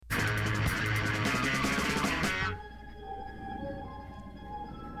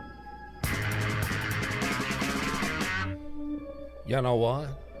Y'all know why?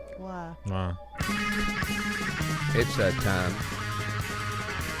 Why? It's that time.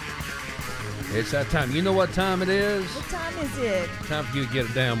 It's that time. You know what time it is? What time is it? Time for you to get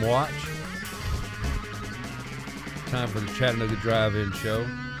a damn watch. Time for the Chattanooga Drive-In Show.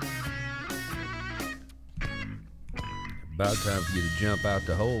 About time for you to jump out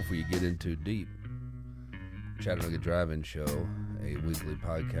the hole before you get in too deep. Chattanooga Drive-In Show, a weekly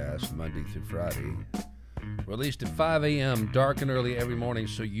podcast, Monday through Friday. Released at 5 a.m., dark and early every morning,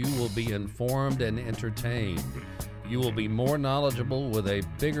 so you will be informed and entertained. You will be more knowledgeable with a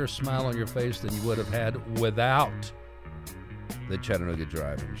bigger smile on your face than you would have had without the Chattanooga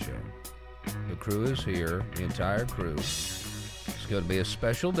Drive-In Show. The crew is here, the entire crew. It's going to be a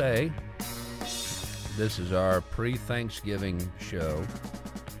special day. This is our pre-Thanksgiving show.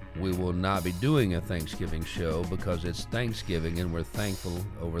 We will not be doing a Thanksgiving show because it's Thanksgiving and we're thankful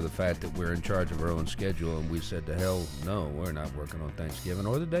over the fact that we're in charge of our own schedule, and we said to hell no, we're not working on Thanksgiving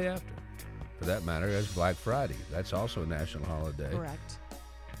or the day after. For that matter, there's Black Friday. That's also a national holiday. Correct.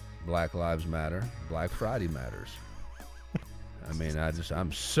 Black Lives Matter. Black Friday matters. I mean,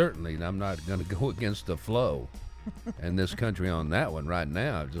 I'm not going to go against the flow in this country on that one right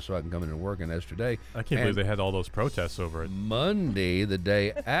now, just so I can come in and work an extra day. I can't believe they had all those protests over it. Monday, the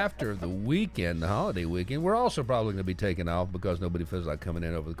day after the weekend, the holiday weekend, we're also probably going to be taking off because nobody feels like coming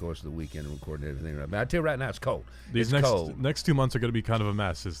in over the course of the weekend and recording everything. I mean, I tell you right now, it's cold. These it's cold. next 2 months are going to be kind of a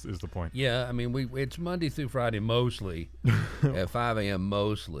mess, is the point. Yeah, I mean, it's Monday through Friday mostly, at 5 a.m.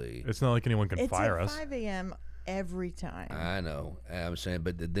 mostly. It's not like anyone can fire us. It's at 5 a.m. every time. I know. I'm saying,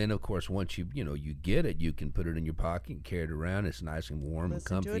 but then of course once you get it, you can put it in your pocket and carry it around. It's nice and warm and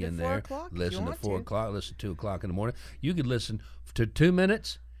comfy in there. Listen to 4 o'clock. Listen to 2 o'clock in the morning. You could listen to 2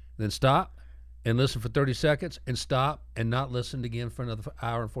 minutes, then stop, and listen for 30 seconds, and stop, and not listen again for another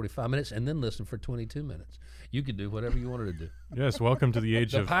hour and 45 minutes, and then listen for 22 minutes. You could do whatever you wanted to do. Yes, welcome to the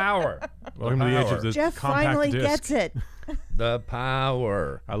age of power. Welcome to the age of this Jeff compact finally disc. gets it. The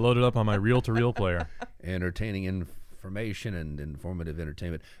power. I loaded up on my reel-to-reel player. Entertaining information and informative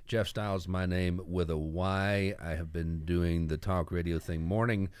entertainment. Jeff Styles, my name with a Y. I have been doing the talk radio thing,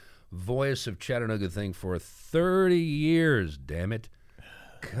 morning voice of Chattanooga thing for 30 years, damn it.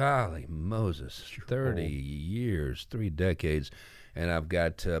 Golly Moses, 30 years, 3 decades. And I've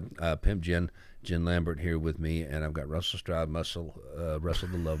got Pimp Jen Lambert here with me, and I've got Russell Stroud, Russell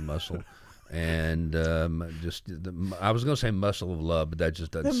the Love Muscle. And I was going to say Muscle of Love, but that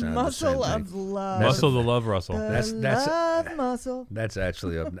just doesn't sound the same thing. Muscle of Love. Muscle the Love Russell. That's Love Muscle. That's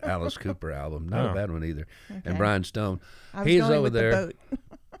actually an Alice Cooper album. Not a bad one either. Okay. And Brian Stone. He's over with there. The boat.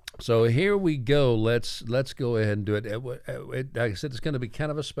 So here we go. Let's go ahead and do it. Like I said, it's going to be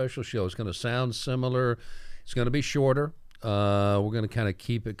kind of a special show. It's going to sound similar. It's going to be shorter. We're going to kind of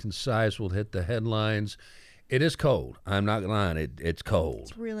keep it concise. We'll hit the headlines. It is cold. I'm not lying. It's cold.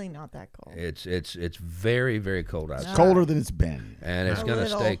 It's really not that cold. It's very, very cold outside. It's colder than it's been. And it's going to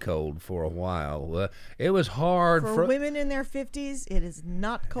stay cold for a while. It was hard for women in their 50s. It is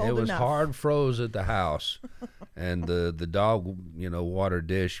not cold enough. It was hard froze at the house, and the dog water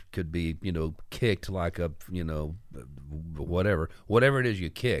dish could be kicked like a whatever it is you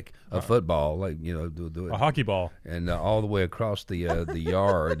kick, a football, like a hockey ball, and all the way across the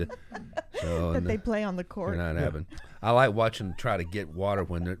yard. So that they play on the court. Not having. I like watching them try to get water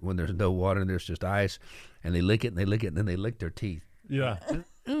when there's no water and there's just ice, and they lick it and they lick it and then they lick their teeth. Yeah.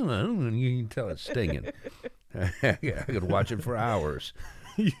 You can tell it's stinging. I could watch it for hours.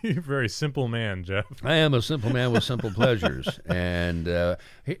 You're a very simple man, Jeff. I am a simple man with simple pleasures. And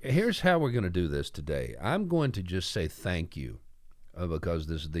here's how we're going to do this today. I'm going to just say thank you because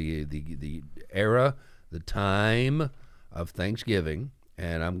this is the era, the time of Thanksgiving,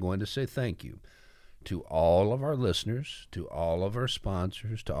 and I'm going to say thank you to all of our listeners, to all of our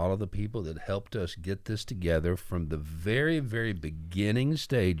sponsors, to all of the people that helped us get this together from the very, very beginning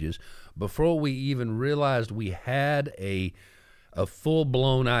stages before we even realized we had a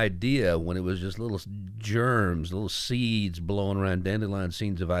full-blown idea, when it was just little germs, little seeds blowing around, dandelion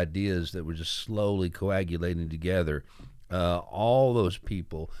seeds of ideas that were just slowly coagulating together. All those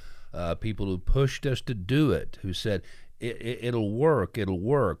people who pushed us to do it, who said, it'll work,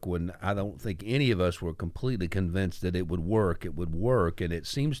 when I don't think any of us were completely convinced that it would work, and it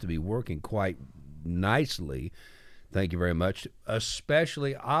seems to be working quite nicely. Thank you very much.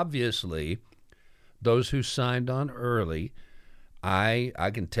 Especially, obviously, those who signed on early.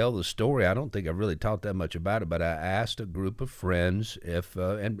 I can tell the story. I don't think I've really talked that much about it, but I asked a group of friends if,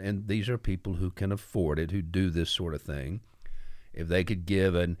 and these are people who can afford it, who do this sort of thing, if they could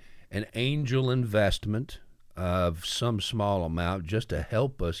give an angel investment of some small amount just to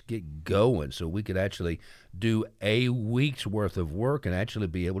help us get going so we could actually do a week's worth of work and actually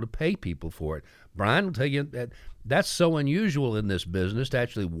be able to pay people for it. Brian will tell you that that's so unusual in this business to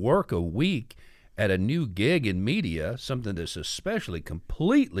actually work a week at a new gig in media, something that's especially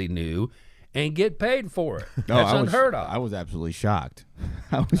completely new, and get paid for it. That's unheard of. I was absolutely shocked.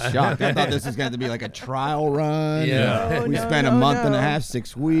 I was shocked. I thought this was going to be like a trial run. Yeah. We spent a month and a half,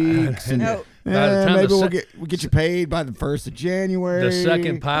 6 weeks. And No. By the time maybe the we'll get you paid by the 1st of January. The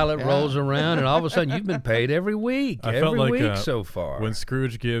second pilot rolls around, and all of a sudden you've been paid every week. I every felt like, week so far. When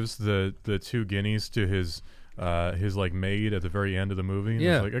Scrooge gives the 2 guineas to his like maid at the very end of the movie, and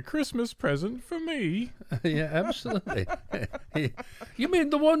Yeah. it's like a Christmas present for me. Yeah, absolutely. You mean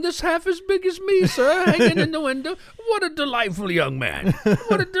the one that's half as big as me, sir, hanging in the window? What a delightful young man.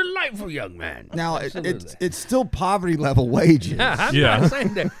 What a delightful young man. Now, Absolutely. it's still poverty level wages. I'm Yeah. not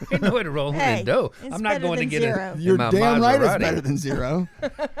saying that. Ain't no way to roll Hey, in dough. it's I'm not better going to than get zero. in You're my damn right it's Maserati. better than zero.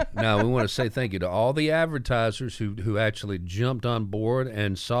 No, we want to say thank you to all the advertisers who actually jumped on board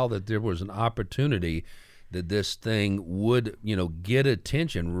and saw that there was an opportunity that this thing would, get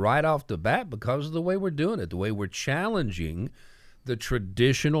attention right off the bat because of the way we're doing it, the way we're challenging the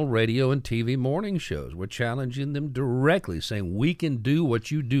traditional radio and TV morning shows. We're challenging them directly, saying we can do what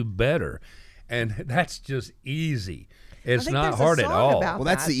you do better. And that's just easy. It's think not there's a hard at song all. about Well,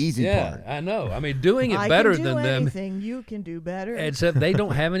 that's the easy Yeah, part. I know. I mean, doing it I better can do than them. anything. You can do better. Except they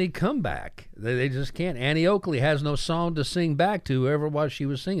don't have any comeback. They just can't. Annie Oakley has no song to sing back to whoever it was she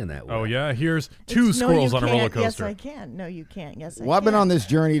was singing that with. Oh yeah, here's It's, 2 "No, squirrels you on a roller can't." Yes, coaster. I can. No, you can't. Yes, I Well, I've been can. on this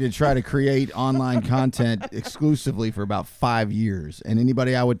journey to try to create online content exclusively for about 5 years. And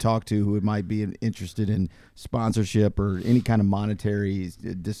anybody I would talk to who might be interested in sponsorship or any kind of monetary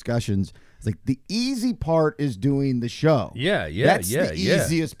discussions, it's like the easy part is doing the show. Yeah, That's the yeah.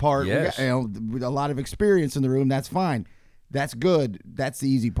 easiest part. Yes. With a lot of experience in the room, that's fine. That's good. That's the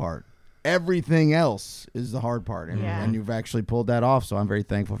easy part. Everything else is the hard part, and you've actually pulled that off. So I'm very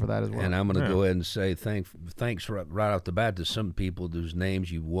thankful for that as well. And I'm going to go ahead and say thanks right off the bat to some people whose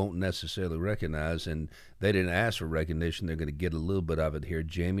names you won't necessarily recognize, and they didn't ask for recognition. They're going to get a little bit of it here.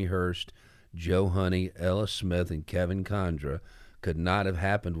 Jamie Hurst, Joe Honey, Ella Smith, and Kevin Condra could not have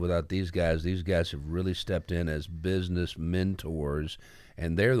happened without these guys. These guys have really stepped in as business mentors,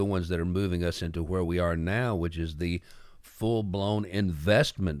 and they're the ones that are moving us into where we are now, which is the full-blown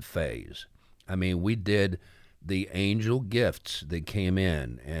investment phase. I mean, we did the angel gifts that came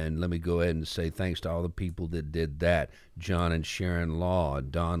in, and let me go ahead and say thanks to all the people that did that. John and Sharon Law,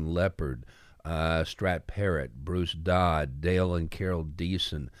 Don Leopard, Strat Parrott, Bruce Dodd, Dale and Carol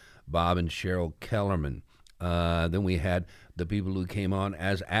Deason, Bob and Cheryl Kellerman. Then we had the people who came on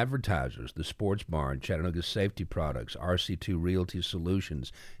as advertisers, the Sports Barn, Chattanooga Safety Products, RC2 Realty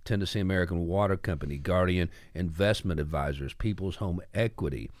Solutions, Tennessee American Water Company, Guardian Investment Advisors, People's Home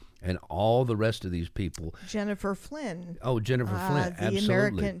Equity, and all the rest of these people. Jennifer Flynn. Oh, Jennifer Flynn, the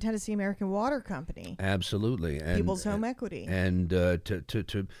absolutely. Tennessee American Water Company. Absolutely. And, People's Home Equity. And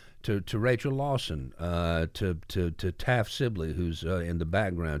to Rachel Lawson, to Taft Sibley, who's in the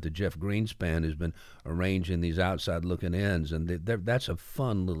background, to Jeff Greenspan, who's been arranging these outside looking ins, and that's a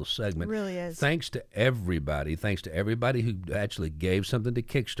fun little segment. It really is. Thanks to everybody who actually gave something to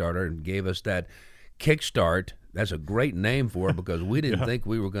Kickstarter and gave us that Kickstart. That's a great name for it because we didn't think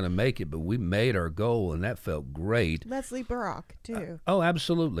we were going to make it, but we made our goal, and that felt great. Leslie Barak, too. Oh,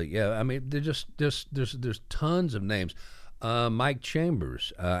 absolutely. Yeah, I mean, there's tons of names. Mike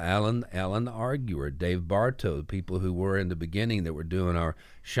Chambers, Alan the Arguer, Dave Bartow, the people who were in the beginning that were doing our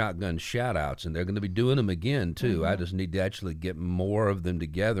shotgun shout-outs, and they're going to be doing them again, too. Mm-hmm. I just need to actually get more of them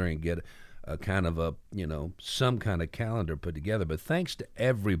together and get a kind of some kind of calendar put together. But thanks to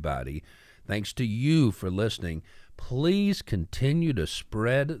everybody. Thanks to you for listening. Please continue to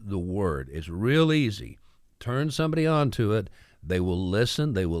spread the word. It's real easy. Turn somebody onto it. They will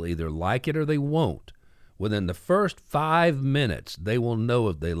listen. They will either like it or they won't. Within the first 5 minutes, they will know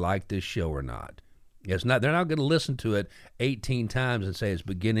if they like this show or not. They're not going to listen to it 18 times and say it's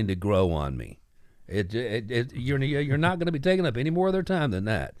beginning to grow on me. You're not going to be taking up any more of their time than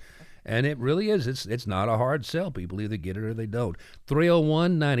that. And it really is. It's not a hard sell. People either get it or they don't.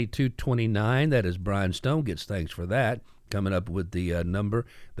 301-9229. That is Brian Stone. Gets thanks for that. Coming up with the number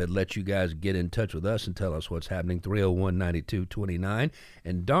that lets you guys get in touch with us and tell us what's happening. 301-9229.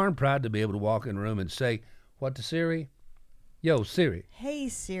 And darn proud to be able to walk in the room and say, what to Siri? Yo, Siri. Hey,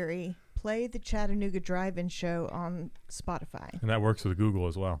 Siri, play the Chattanooga Drive-In Show on Spotify. And that works with Google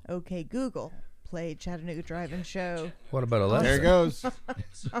as well. Okay, Google, play Chattanooga Drive-In Show What about Alexa? There it goes. on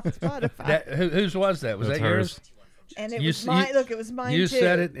Spotify. Whose was that? Was That's that yours? And it You was s- mine. you- Look, it was mine You too.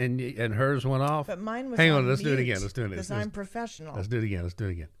 said it, and hers went off. But mine was Hang on, let's do it mute again. Let's do it. because Let's- I'm professional. Let's do it again. Let's do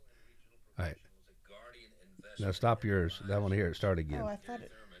it again. All right. Now stop yours. I want to hear it start again. Oh, I thought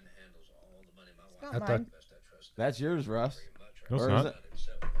it. It's not I mine. thought That's yours, Russ. No, it's Or is not. it?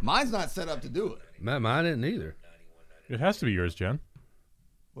 Mine's not set up to do it. mine didn't either. It has to be yours, Jen.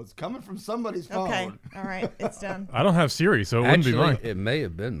 Well, it's coming from somebody's phone. Okay. All right. It's done. I don't have Siri, so it wouldn't be Actually, mine. it may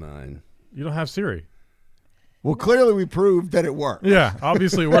have been mine. You don't have Siri. Well, clearly we proved that it worked. Yeah,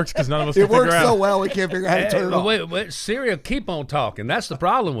 obviously it works because none of us can It works figure out. so well we can't figure out how to turn it off. Wait, Siri will keep on talking. That's the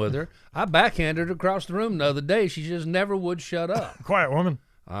problem with her. I backhanded her across the room the other day. She just never would shut up. Quiet, woman.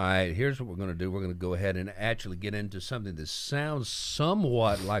 All right, here's what we're going to do. We're going to go ahead and actually get into something that sounds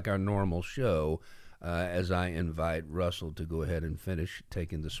somewhat like our normal show as I invite Russell to go ahead and finish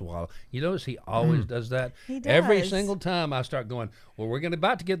taking the swallow. You notice he always does that? He Every does. single time I start going, well, we're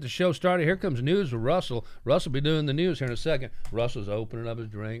about to get the show started. Here comes news with Russell. Russell will be doing the news here in a second. Russell's opening up his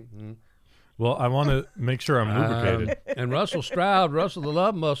drink. Well, I want to make sure I'm lubricated. And Russell Stroud, Russell the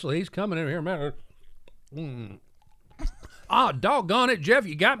Love Muscle, he's coming in here a minute. Ah, doggone it, Jeff,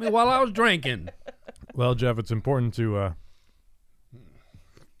 you got me while I was drinking. Well, Jeff, it's important to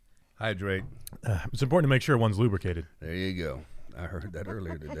Hydrate. make sure one's lubricated. There you go. I heard that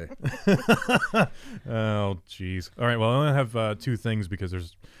earlier today. Oh, jeez. All right. Well, I only have two things because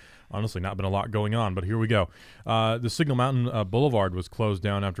there's honestly not been a lot going on, but here we go. The Signal Mountain Boulevard was closed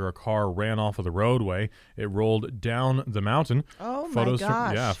down after a car ran off of the roadway. It rolled down the mountain. Oh, my photos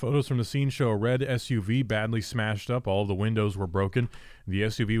gosh. Photos from the scene show a red SUV badly smashed up. All of the windows were broken. The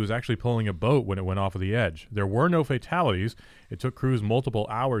SUV was actually pulling a boat when it went off of the edge. There were no fatalities. It took crews multiple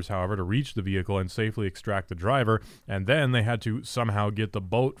hours, however, to reach the vehicle and safely extract the driver, and then they had to somehow get the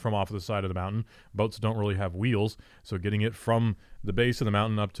boat from off of the side of the mountain. Boats don't really have wheels, so getting it from the base of the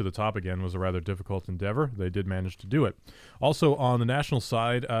mountain up to the top again was a rather difficult endeavor. They did manage to do it. Also, on the national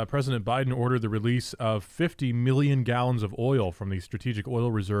side, President Biden ordered the release of 50 million gallons of oil from the Strategic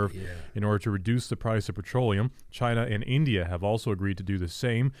Oil Reserve in order to reduce the price of petroleum. China and India have also agreed to do the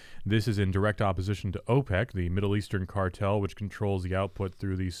same. This is in direct opposition to OPEC, the Middle Eastern cartel which controls the output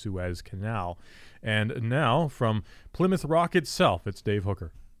through the Suez Canal. And now, from Plymouth Rock itself, it's Dave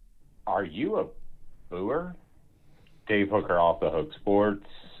Hooker. Are you a booer? Dave Hooker, off the Hook Sports.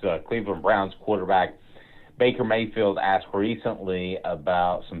 Cleveland Browns quarterback Baker Mayfield asked recently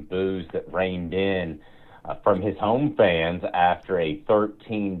about some boos that rained in from his home fans after a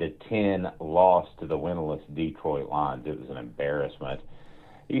 13-10 loss to the winless Detroit Lions. It was an embarrassment.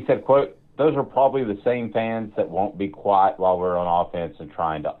 He said, quote, "Those are probably the same fans that won't be quiet while we're on offense and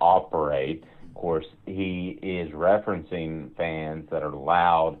trying to operate." Of course, he is referencing fans that are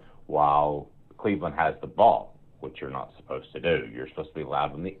loud while Cleveland has the ball, which you're not supposed to do. You're supposed to be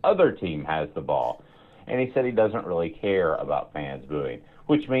loud when the other team has the ball. And he said he doesn't really care about fans booing,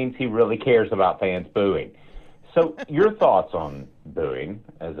 which means he really cares about fans booing. So your thoughts on booing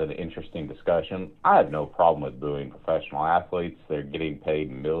as an interesting discussion. I have no problem with booing professional athletes. They're getting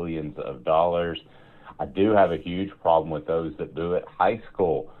paid millions of dollars. I do have a huge problem with those that boo at high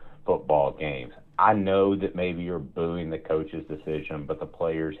school football games. I know that maybe you're booing the coach's decision, but the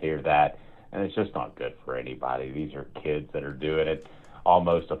players hear that, and it's just not good for anybody. These are kids that are doing it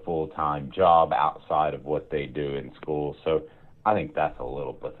almost a full-time job outside of what they do in school. So I think that's a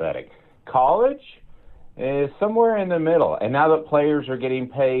little pathetic. College is somewhere in the middle. And now that players are getting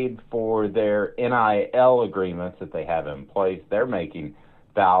paid for their NIL agreements that they have in place, they're making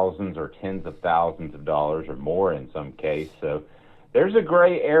thousands or tens of thousands of dollars or more in some case. So there's a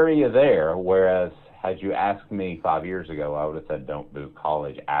gray area there, whereas had you asked me 5 years ago, I would have said don't boo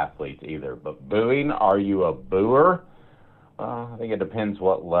college athletes either. But booing, are you a booer? I think it depends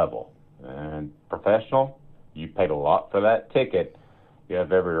what level. And professional, you paid a lot for that ticket. You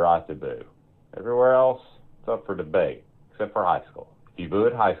have every right to boo. Everywhere else, it's up for debate, except for high school. If you boo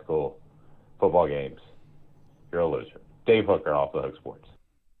at high school football games, you're a loser. Dave Hooker, off the Hook Sports.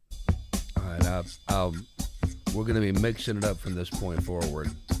 All right, we're going to be mixing it up from this point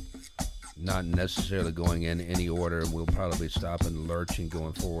forward. Not necessarily going in any order. We'll probably stop and lurching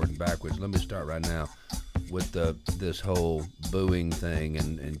going forward and backwards. Let me start right now with this whole booing thing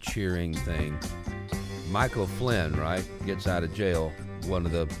and cheering thing. Michael Flynn, right, gets out of jail. One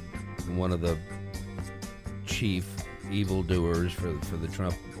of the chief evildoers for the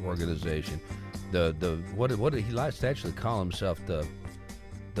Trump organization. What did he likes to actually call himself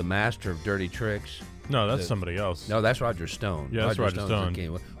the master of dirty tricks? No, that's somebody else. No, that's Roger Stone. Yeah, that's Roger Stone's Stone. the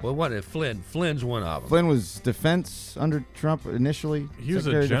king. Well, what if Flynn's one of them? Flynn was defense under Trump initially. He was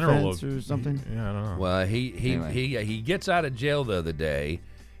a Secretary of general Defense or something. Yeah, I don't know. Well, Anyway. he gets out of jail the other day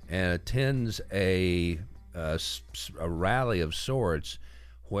and attends a a rally of sorts,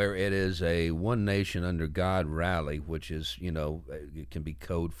 where it is a one nation under God rally, which is, it can be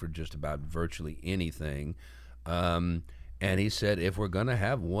code for just about virtually anything. And he said, if we're going to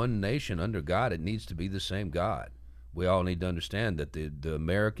have one nation under God, it needs to be the same God. We all need to understand that the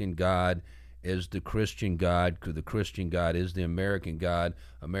American God is the Christian God. The Christian God is the American God.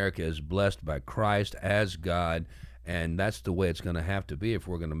 America is blessed by Christ as God, and that's the way it's going to have to be if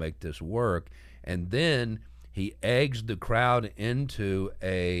we're going to make this work. And then he eggs the crowd into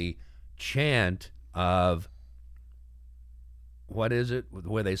a chant of, what is it,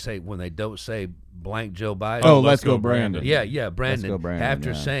 where they say, when they don't say blank Joe Biden? Oh, let's go Brandon. Yeah, Brandon. Let's go Brandon,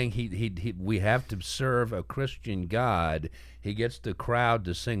 After yeah. saying we have to serve a Christian God, he gets the crowd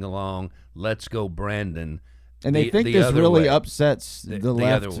to sing along, let's go Brandon. And they think the this other really way. upsets the The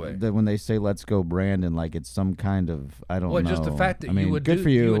left other way. that when they say "Let's go Brandon," like it's some kind of I don't Well, know. just the fact that I mean, you would good do, for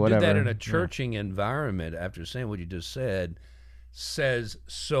you, would whatever. do that in a churching environment after saying what you just said says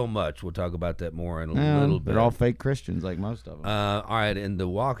so much. We'll talk about that more in a little bit. They're all fake Christians, like most of them. All right, in the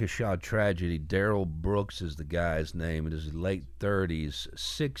Waukesha tragedy, Daryl Brooks is the guy's name. In his late 30s,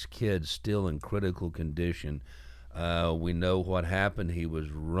 6 kids still in critical condition. We know what happened. He was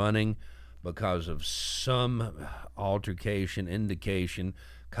running because of some altercation, indication.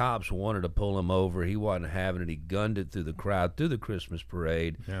 Cops wanted to pull him over. He wasn't having it. He gunned it through the crowd, through the Christmas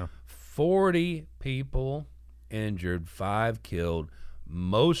parade. Yeah. 40 people injured, 5 killed.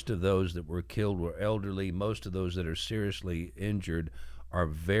 Most of those that were killed were elderly. Most of those that are seriously injured are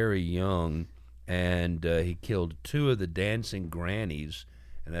very young. And he killed 2 of the dancing grannies.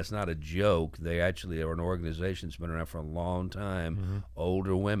 And that's not a joke. They actually are an organization that's been around for a long time.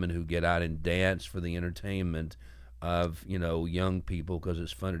 Older women who get out and dance for the entertainment of, young people, because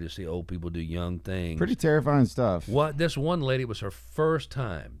it's funny to see old people do young things. Pretty terrifying stuff. This one lady was her first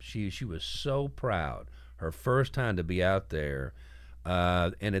time. She was so proud. Her first time to be out there.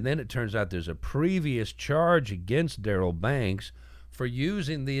 And then it turns out there's a previous charge against Daryl Banks for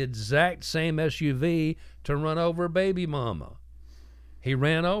using the exact same SUV to run over a baby mama. He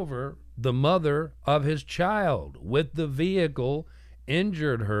ran over the mother of his child with the vehicle,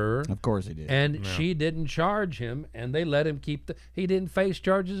 injured her. Of course he did. And she didn't charge him, and they let him keep he didn't face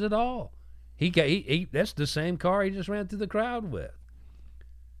charges at all. That's the same car he just ran through the crowd with.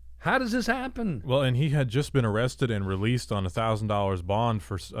 How does this happen? Well, and he had just been arrested and released on $1,000 bond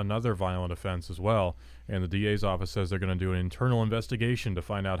for another violent offense as well. And the DA's office says they're going to do an internal investigation to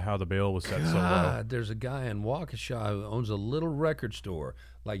find out how the bail was set so low. God, there's a guy in Waukesha who owns a little record store,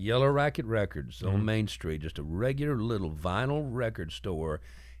 like Yellow Racket Records on Main Street, just a regular little vinyl record store.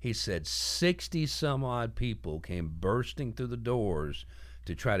 He said 60-some-odd people came bursting through the doors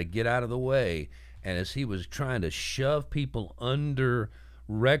to try to get out of the way. And as he was trying to shove people under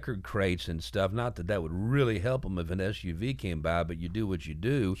record crates and stuff, not that would really help him if an SUV came by, but you do what you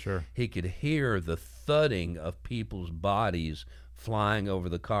do. Sure. He could hear the thudding of people's bodies flying over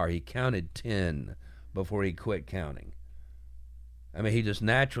the car. He counted 10 before he quit counting. I mean, he just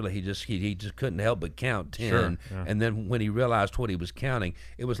couldn't help but count 10. Sure, yeah. And then when he realized what he was counting,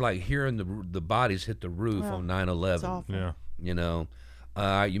 it was like hearing the bodies hit the roof on 9/11. It's awful.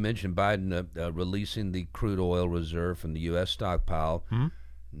 Yeah. You mentioned Biden releasing the crude oil reserve from the U.S. stockpile.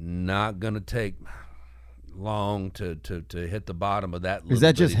 Not going to take long to hit the bottom of that. Is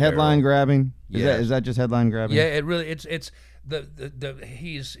that just headline grabbing? Yes. Is that just headline grabbing? Yeah, it really. It's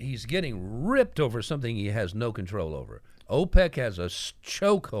he's getting ripped over something he has no control over. OPEC has a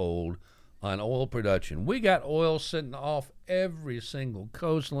chokehold on oil production. We got oil sitting off every single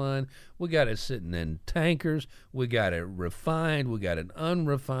coastline. We got it sitting in tankers. We got it refined. We got it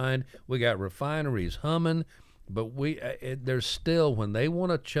unrefined. We got refineries humming. But there's still, when they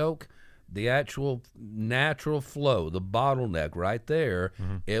want to choke the actual natural flow, the bottleneck right there,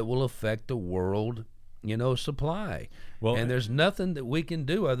 it will affect the world, supply. Well, and there's nothing that we can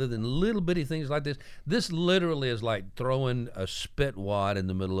do other than little bitty things like this. This literally is like throwing a spit wad in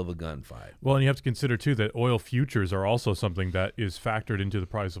the middle of a gunfight. Well, and you have to consider too that oil futures are also something that is factored into the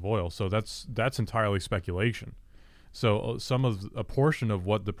price of oil. So that's entirely speculation. So a portion of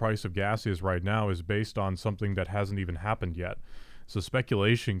what the price of gas is right now is based on something that hasn't even happened yet. So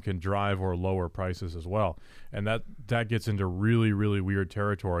speculation can drive or lower prices as well. And that gets into really, really weird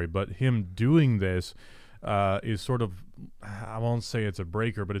territory. But him doing this is sort of, I won't say it's a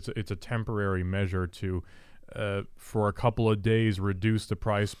breaker, but it's a temporary measure to, for a couple of days, reduce the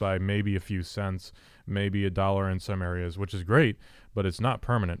price by maybe a few cents, maybe $1 in some areas, which is great, but it's not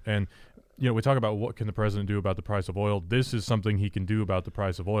permanent. And we talk about what can the president do about the price of oil. This is something he can do about the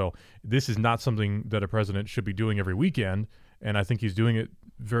price of oil. This is not something that a president should be doing every weekend, and I think he's doing it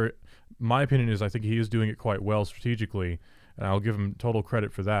very. My opinion is I think he is doing it quite well strategically, and I'll give him total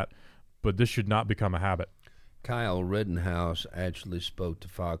credit for that. But this should not become a habit. Kyle Rittenhouse actually spoke to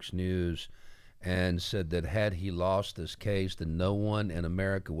Fox News and said that had he lost this case, then no one in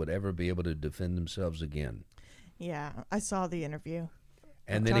America would ever be able to defend themselves again. Yeah, I saw the interview.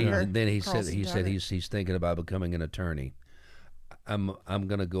 And Tucker then he said Carlson he's thinking about becoming an attorney. I'm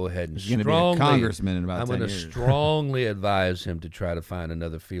going to go ahead and He's gonna be a congressman in about 10 I'm years. going to strongly advise him to try to find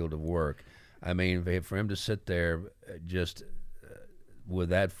another field of work. I mean, for him to sit there just with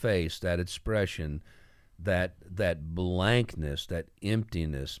that face, that expression, that blankness, that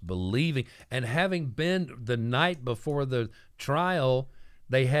emptiness, believing, and having been the night before the trial,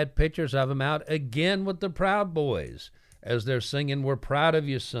 they had pictures of him out again with the Proud Boys as they're singing, "We're proud of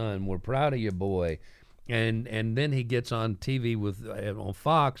you, son. We're proud of you, boy." And then he gets on TV on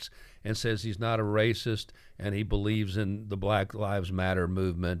Fox and says he's not a racist and he believes in the Black Lives Matter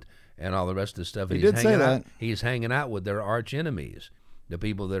movement and all the rest of the stuff. And He did say that. He's hanging out with their arch enemies, the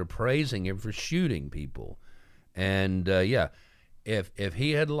people that are praising him for shooting people. And if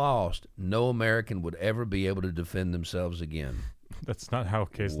he had lost, no American would ever be able to defend themselves again. That's not how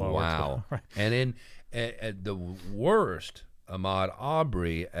case law works. Wow. Right. And in at the worst, Ahmaud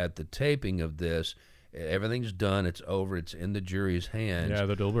Arbery, at the taping of this, everything's done. It's over. It's in the jury's hands. Yeah,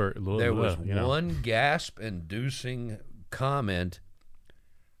 the deliberate. There was one gasp-inducing comment.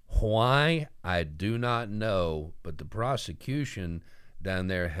 Why, I do not know, but the prosecution down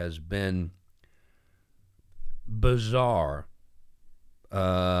there has been bizarre.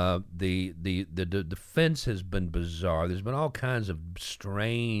 The defense has been bizarre. There's been all kinds of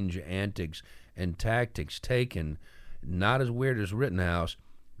strange antics and tactics taken, not as weird as Rittenhouse,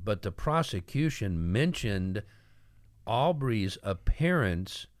 but the prosecution mentioned Arbery's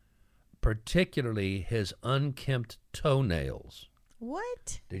appearance, particularly his unkempt toenails.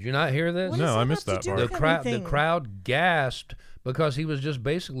 What? Did you not hear this? What No, does I that missed have that to do part. with The anything? crowd gasped because he was just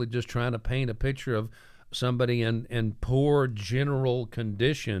basically just trying to paint a picture of somebody in poor general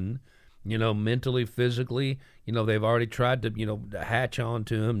condition, mentally, physically. They've already tried to, latch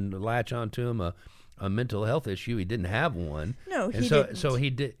onto him a mental health issue. He didn't have one. No, and he so, didn't. So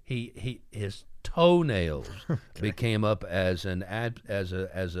his toenails became up as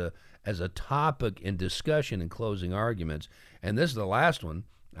a topic in discussion and closing arguments. And this is the last one.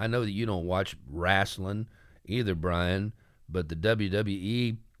 I know that you don't watch wrestling either, Brian, but the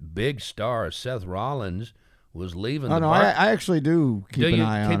WWE big star Seth Rollins was leaving. Oh, no, I actually do keep an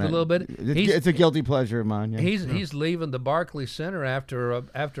eye on it. A little bit? It's a guilty pleasure of mine. Yeah. He's leaving the Barclays Center after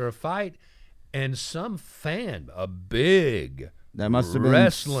a fight, and some fan, a big That must have been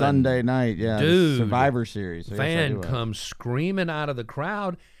wrestling Sunday night, the dude, Survivor Series. So yes, I fan do. comes screaming out of the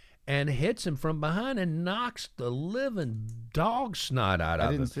crowd and hits him from behind and knocks the living dog snot out of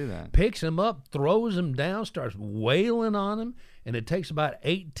him. I didn't see that. Picks him up, throws him down, starts wailing on him, and it takes about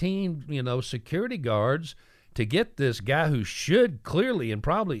 18, security guards to get this guy who should clearly and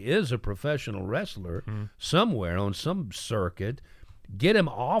probably is a professional wrestler somewhere on some circuit, get him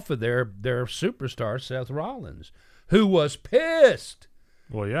off of their superstar Seth Rollins, who was pissed.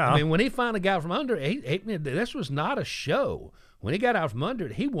 Well, yeah. I mean, when he finally got from under it, this was not a show. When he got out from under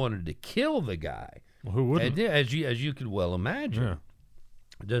it, he wanted to kill the guy. Well, who wouldn't? And, as you could well imagine. Yeah.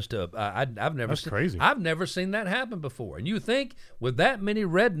 Just I've never That's crazy. I've never seen that happen before. And you think with that many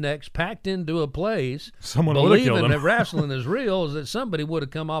rednecks packed into a place, Someone would have killed believing him. that wrestling is real, is that somebody would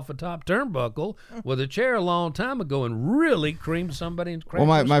have come off a top turnbuckle with a chair a long time ago and really creamed somebody and cracked Well,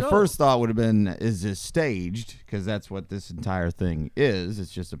 my their skull. first thought would have been, is this staged? Because that's what this entire thing is.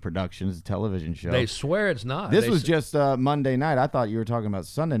 It's just a production. It's a television show. They swear it's not. This They was s- just Monday night. I thought you were talking about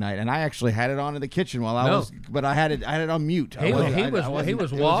Sunday night, and I actually had it on in the kitchen while I No. was, but I had it on mute. He was I he was wasn't- he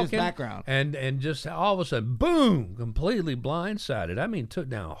was it walking just background. and just all of a sudden, boom, completely blindsided. I mean, took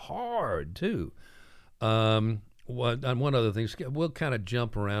down hard too. One other thing, we'll kind of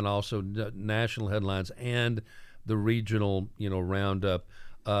jump around also national headlines and the regional, roundup.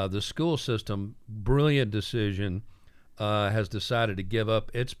 The school system, brilliant decision, has decided to give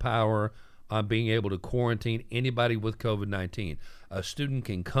up its power on being able to quarantine anybody with COVID-19. A student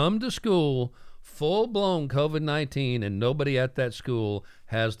can come to school full-blown COVID-19 and nobody at that school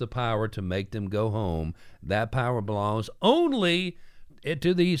has the power to make them go home. That power belongs only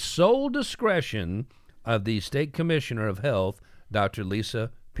to the sole discretion of the state commissioner of health, Dr.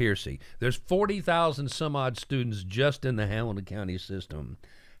 Lisa Piercy. There's 40,000 some odd students just in the Hamilton County system.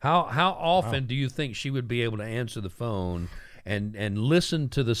 How often do you think she would be able to answer the phone and listen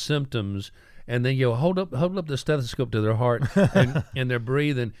to the symptoms and then hold up the stethoscope to their heart and their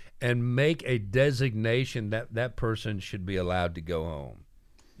breathing and make a designation that person should be allowed to go home?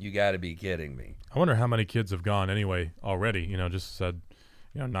 You got to be kidding me. I wonder how many kids have gone anyway already. Just said,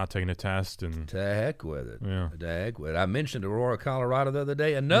 not taking a test and. To heck with it. Yeah. To heck with it. I mentioned Aurora, Colorado the other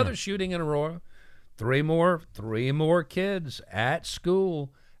day. Another shooting in Aurora. Three more kids at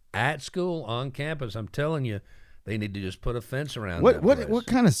school on campus. I'm telling you, they need to just put a fence around that place. What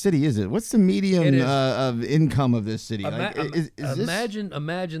kind of city is it? What's the median It is- of income of this city? Imagine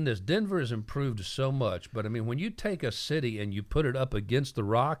this. Denver has improved so much, but I mean, when you take a city and you put it up against the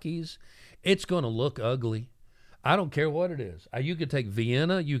Rockies, it's going to look ugly. I don't care what it is. You could take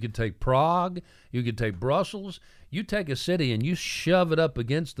Vienna, you could take Prague, you could take Brussels. You take a city and you shove it up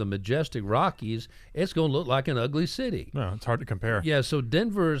against the majestic Rockies, it's going to look like an ugly city. No, it's hard to compare. Yeah, so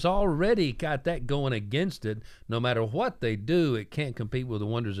Denver's already got that going against it. No matter what they do, it can't compete with the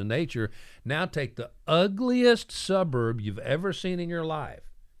wonders of nature. Now take the ugliest suburb you've ever seen in your life.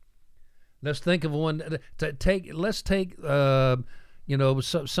 Let's think of one. Let's take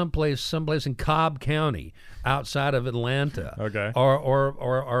someplace in Cobb County, outside of Atlanta. Okay.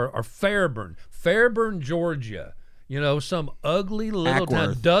 Or Fairburn, Georgia. Some ugly little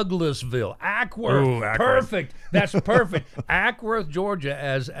town, Ackworth. Douglasville, Ackworth. Ooh, Ackworth. Perfect. That's perfect. Ackworth, Georgia,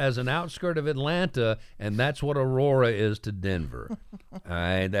 as an outskirt of Atlanta, and that's what Aurora is to Denver. All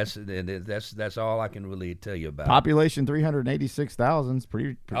right, that's all I can really tell you about. Population 386,000 is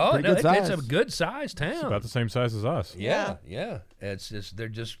pretty Oh, pretty no, good size. it's a good sized town. It's about the same size as us. Yeah. It's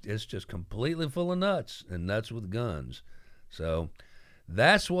just completely full of nuts and nuts with guns. So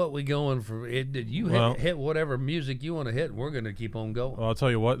that's what we going for. You hit whatever music you want to hit, and we're going to keep on going. Well, I'll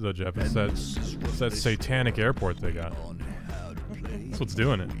tell you what, though, Jeff. It's that satanic airport they got. That's what's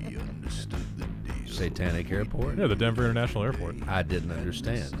doing it. Satanic Airport? Yeah, the Denver International Airport. I didn't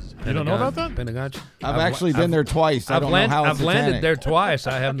understand. You don't know about that? Pentagon? I've actually been there twice. I don't know how it's I've landed satanic. there twice.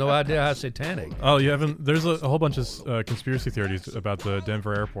 I have no idea how satanic. Oh, you haven't? There's a whole bunch of conspiracy theories about the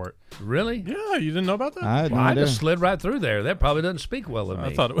Denver airport. Really? Yeah, you didn't know about that? I had no Well, I idea. just slid right through there. That probably doesn't speak well of me.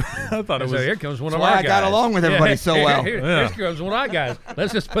 I thought it So was. here comes one That's of why our I got guys. along with everybody so well. Here Yeah. comes one of our guys.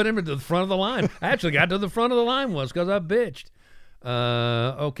 Let's just put him into the front of the line. I actually got to the front of the line once because I bitched.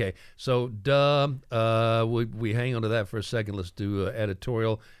 Okay, so we hang on to that for a second. Let's do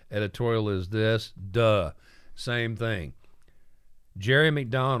editorial. Editorial is this. Same thing. Jerry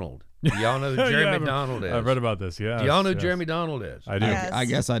McDonald. Do y'all know who Jerry Yeah, McDonald is? I've read about this. Yeah. Do y'all know who Jerry McDonald is? I do. Yes. I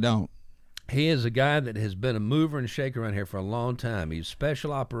guess I don't. He is a guy that has been a mover and shaker around here for a long time. He's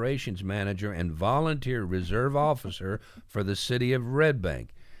special operations manager and volunteer reserve officer for the city of Red Bank.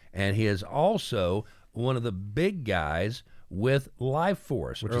 And he is also one of the big guys with Life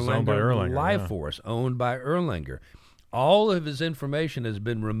Force. Which is owned by Erlanger, Life yeah. Force, owned by Erlanger. All of his information has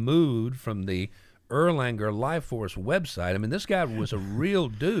been removed from the Erlanger Life Force website. I mean, this guy was a real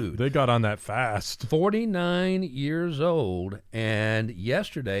dude. They got on that fast. 49 years old, and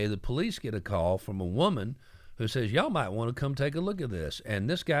yesterday the police get a call from a woman who says, y'all might want to come take a look at this. And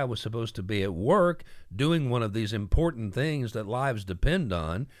this guy was supposed to be at work doing one of these important things that lives depend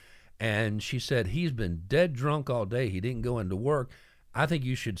on, and she said, he's been dead drunk all day. He didn't go into work. I think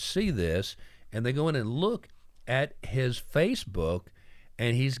you should see this. And they go in and look at his Facebook,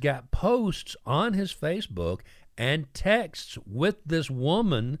 and he's got posts on his Facebook and texts with this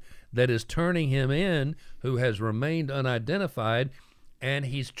woman that is turning him in, who has remained unidentified, and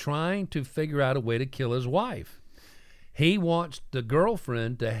he's trying to figure out a way to kill his wife. He wants the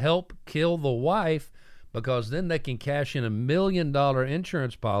girlfriend to help kill the wife because then they can cash in $1 million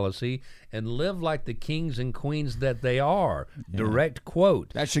insurance policy and live like the kings and queens that they are. Yeah. Direct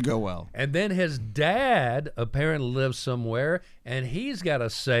quote. That should go well. And then his dad apparently lives somewhere, and he's got a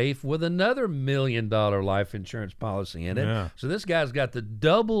safe with another $1 million life insurance policy in it. Yeah. So this guy's got the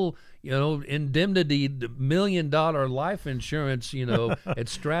double, indemnity $1 million life insurance,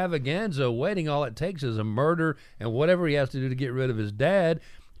 extravaganza waiting. All it takes is a murder and whatever he has to do to get rid of his dad.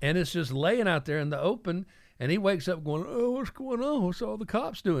 And it's just laying out there in the open, and he wakes up going, oh, what's going on? What's all the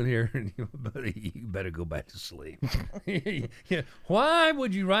cops doing here? And buddy, you better go back to sleep. Yeah. Why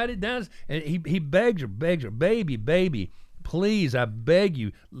would you write it down? And he begs her, baby, please, I beg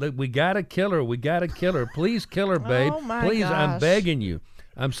you. Look, we got to kill her. We got to kill her. Please kill her, babe. Oh, my Please, I'm gosh. begging you.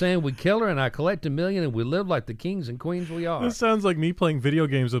 I'm saying we kill her, and I collect $1 million, and we live like the kings and queens we are. This sounds like me playing video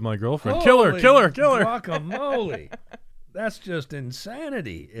games with my girlfriend. Kill her. Holy guacamole. That's just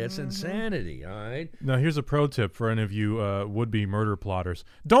insanity. It's insanity, all right? Now, here's a pro tip for any of you would-be murder plotters.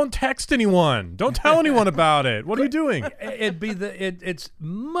 Don't text anyone. Don't tell anyone about it. What are you doing? It's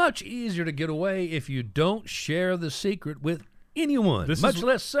much easier to get away if you don't share the secret with anyone, much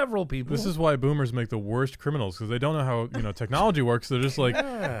less several people. This is why boomers make the worst criminals, because they don't know how technology works. They're just like,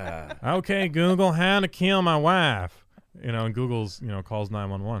 okay, Google, how to kill my wife. And Google's calls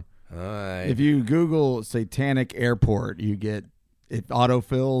 911. All right. If you Google Satanic Airport, you get it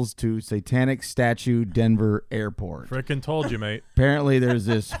autofills to Satanic Statue Denver Airport. Frickin' told you, mate. Apparently, there's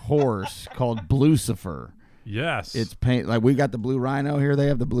this horse called Blucifer. Yes. It's paint like we got the blue rhino here. They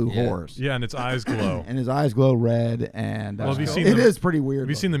have the blue horse. Yeah, and its eyes glow. And his eyes glow red, and Well, have you seen it the- is pretty weird. Have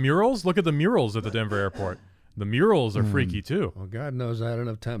you seen the murals? Look at the murals at the Denver airport. The murals are freaky too. Well, God knows I had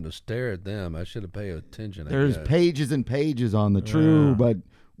enough time to stare at them. I should have paid attention. There's I guess. pages and pages on the true Yeah. but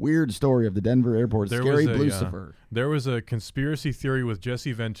weird story of the Denver airport. Scary was a, Blucifer. There was a conspiracy theory with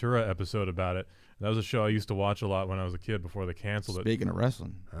Jesse Ventura episode about it. That was a show I used to watch a lot when I was a kid before they canceled it. Speaking of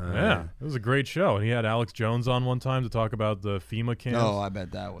wrestling. Yeah, it was a great show. And he had Alex Jones on one time to talk about the FEMA camps. Oh, I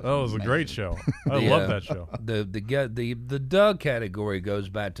bet that was. Oh, it was a great amazing. show. I The, love that show. The Doug category goes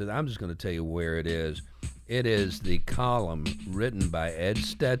back to. I'm just going to tell you where it is. It is the column written by Ed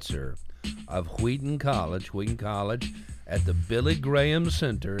Stetzer of Wheaton College at the Billy Graham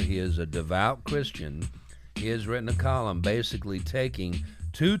Center. He is a devout Christian. He has written a column basically taking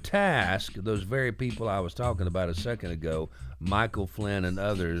to task those very people I was talking about a second ago, Michael Flynn and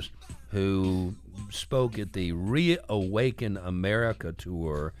others, who spoke at the Reawaken America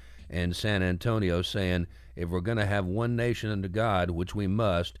tour in San Antonio, saying if we're going to have one nation under God, which we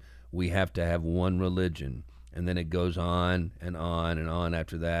must, we have to have one religion. And then it goes on and on and on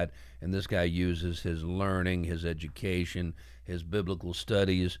after that. And this guy uses his learning, his education, his biblical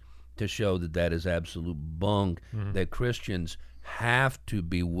studies to show that that is absolute bunk, that Christians have to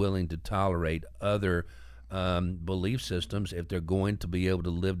be willing to tolerate other belief systems if they're going to be able to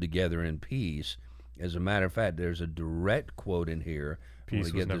live together in peace. As a matter of fact, there's a direct quote in here. I Peace want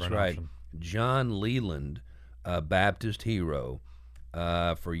to was get this never an right. option. John Leland, a Baptist hero,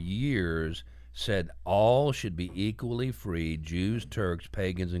 for years said all should be equally free, Jews, Turks,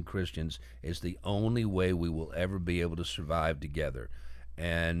 pagans, and Christians. It's the only way we will ever be able to survive together.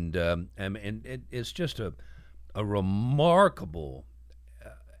 And it's just a remarkable,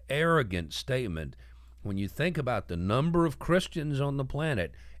 arrogant statement when you think about the number of Christians on the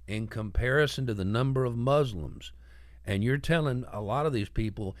planet in comparison to the number of Muslims. And you're telling a lot of these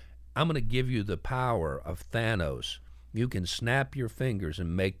people, I'm going to give you the power of Thanos. You can snap your fingers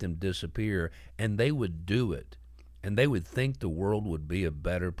and make them disappear, and they would do it. And they would think the world would be a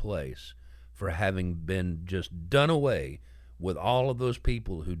better place for having been just done away with all of those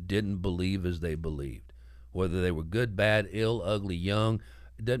people who didn't believe as they believed. Whether they were good, bad, ill, ugly, young,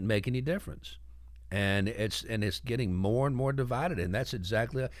 it doesn't make any difference. And it's getting more and more divided, and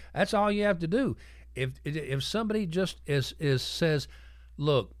that's all you have to do. If somebody just says,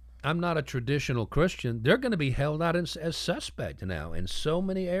 look, I'm not a traditional Christian, they're going to be held out as suspect now in so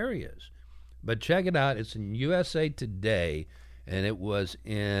many areas. But check it out. It's in USA Today, and it was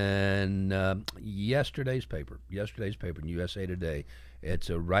in yesterday's paper in USA Today. It's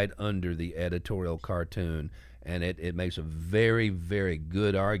right under the editorial cartoon, and it makes a very, very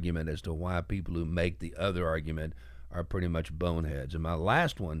good argument as to why people who make the other argument are pretty much boneheads. And my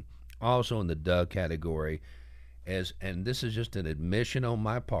last one, also in the Doug category, and this is just an admission on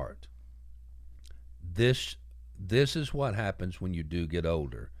my part, this is what happens when you do get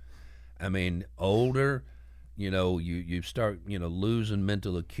older. I mean, older, you start, losing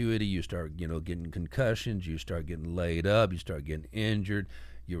mental acuity, you start, getting concussions, you start getting laid up, you start getting injured,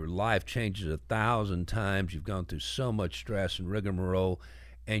 your life changes 1,000 times, you've gone through so much stress and rigmarole,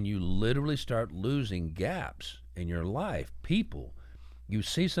 and you literally start losing gaps in your life. People, you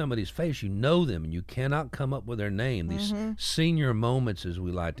see somebody's face, you know them, and you cannot come up with their name. These senior moments, as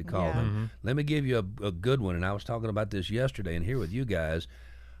we like to call them. Let me give you a good one, and I was talking about this yesterday, and here with you guys,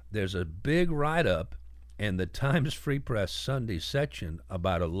 there's a big write-up in the Times Free Press Sunday section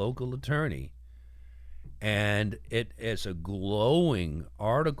about a local attorney, and it's a glowing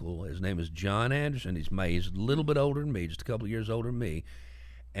article. His name is John Anderson. He's a little bit older than me, just a couple of years older than me.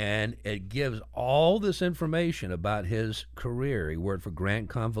 And it gives all this information about his career. He worked for Grant,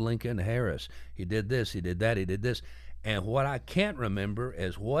 Convalinka, and Harris. He did this, he did that, he did this. And what I can't remember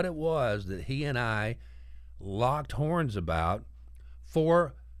is what it was that he and I locked horns about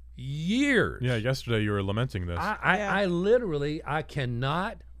for years. Yeah, yesterday you were lamenting this. I literally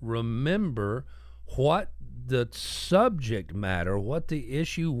cannot remember what the subject matter, what the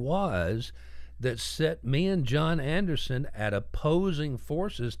issue was that set me and John Anderson at opposing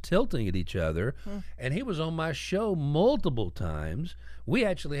forces, tilting at each other. And he was on my show multiple times. We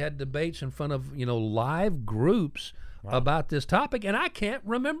actually had debates in front of, live groups about this topic, and I can't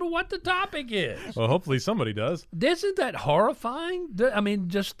remember what the topic is. Well, hopefully somebody does. Isn't that horrifying? I mean,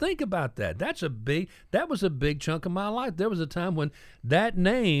 just think about that. That was a big chunk of my life. There was a time when that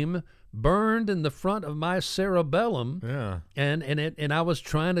name burned in the front of my cerebellum. Yeah. And I was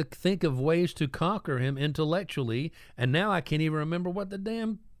trying to think of ways to conquer him intellectually, and now I can't even remember what the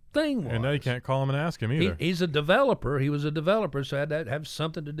damn thing was. And now you can't call him and ask him either. He's a developer. He was a developer, so I had to have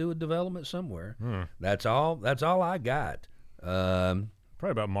something to do with development somewhere. That's all I got.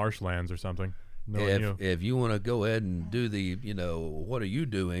 Probably about marshlands or something. Knowing you. If you want to go ahead and do the, what are you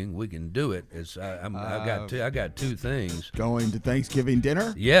doing? We can do it. I got two things. Going to Thanksgiving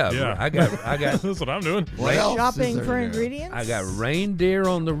dinner? Yeah. I got That's what I'm doing. What else is Shopping there for there? ingredients. I got reindeer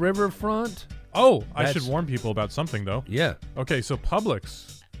on the riverfront. Oh, I That's- should warn people about something, though. Yeah. Okay, so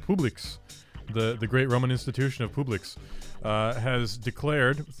Publix, the great Roman institution of Publix, has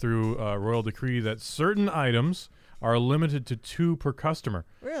declared through royal decree that certain items are limited to 2 per customer.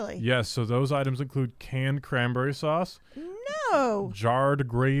 Really? Yes, so those items include canned cranberry sauce, No. jarred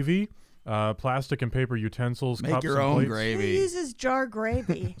gravy, plastic and paper utensils, Make cups your and own plates. Who gravy. uses jar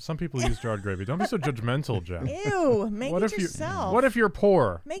gravy? Some people use jarred gravy. Don't be so judgmental, Jeff. Ew. Make What it if yourself. What if you're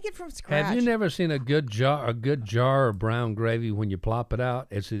poor? Make it from scratch. Have you never seen a good jar of brown gravy when you plop it out?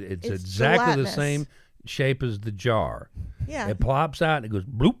 It's exactly the gelatinous. same shape as the jar. Yeah. It plops out and it goes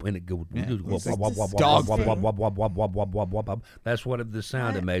bloop and it goes. It's wop, wop, wop, dog wop, food. wop, wop, wop, wop, wop, wop, wop, wop, wop. That's what the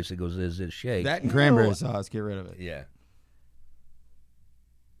sound it Right. makes. It goes is it shake. That and cranberry Ew. sauce. Get rid of it. Yeah.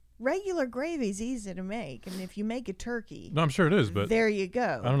 Regular gravy's easy to make, and if you make a turkey, No, I'm sure it is, but there you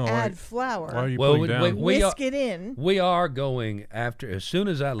go. I don't know why- Add flour. why are you Well, putting down? Whisk it in. We are going after as soon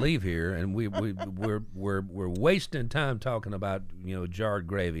as I leave here, and we're wasting time talking about jarred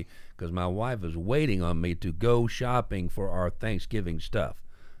gravy because my wife is waiting on me to go shopping for our Thanksgiving stuff.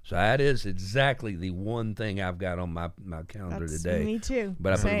 So that is exactly the one thing I've got on my calendar That's today. me too.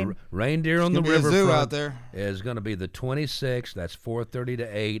 But I put Same. reindeer on the Gonna be a zoo riverfront out there. is going to be the 26th. That's 4:30 to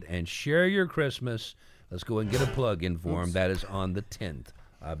 8. And share your Christmas. Let's go and get a plug in for him. That is on the 10th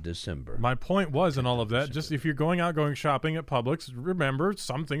of December. My point was in all of that, just if you're going shopping at Publix, remember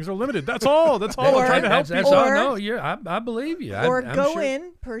some things are limited. That's all. That's all. Or- I'm trying to help That's people. all. Or- No, I believe you. Or I'm go sure.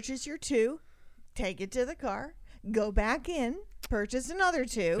 in, purchase your 2, take it to the car, go back in, purchase another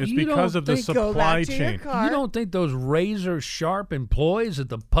 2. It's You because don't of the think- Go supply back to your chain. car. You don't think those razor sharp employees at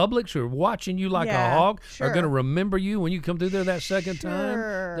the Publix who are watching you like a Yeah, hog sure. are going to remember you when you come through there that second time?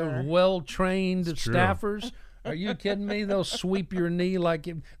 Sure. Those well-trained It's true. staffers. Are you kidding me? They'll sweep your knee like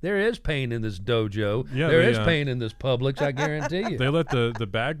there is pain in this dojo. Yeah, there they, is pain in this Publix. I guarantee you. They let the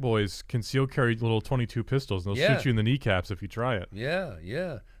bag boys conceal carry little 22 pistols, and they'll Yeah. shoot you in the kneecaps if you try it.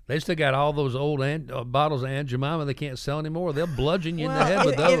 Yeah. They still got all those old bottles of Aunt Jemima they can't sell anymore. They'll bludgeon you in the Well, head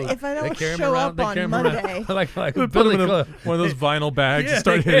with those. if I They don't carry 'em show around- up they on carry 'em around Monday. like They put Billy them in Club. one of those vinyl bags and Yeah,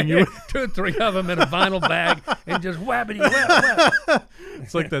 start hitting you. 2 or 3 of them in a vinyl bag and just whapping you whap.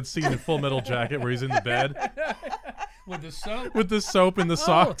 It's like that scene in Full Metal Jacket where he's in the bed With the soap. with the soap and the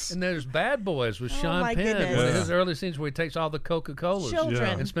socks. And there's Bad Boys with Sean my Penn. goodness. One of Yeah. his early scenes where he takes all the Coca-Colas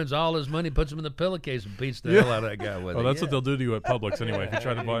Children. and spends all his money, puts them in the pillowcase and beats the hell out of that guy with Oh, it. that's Yeah. what they'll do to you at Publix anyway if you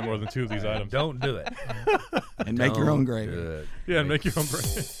try to buy more than 2 of these items. Don't do it. And make your own Don't gravy. do it. Yeah, and make your own bread.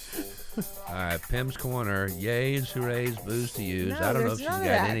 All right, Pim's Corner. Yays, hoorays, booze to use. No, I don't know there's if she's none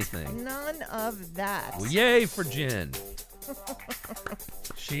got of that. anything. None of that. Well, yay for Jen.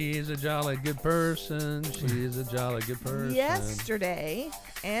 She's a jolly good person. She's a jolly good person. Yesterday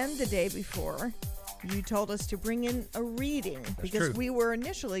and the day before, you told us to bring in a reading because true. we were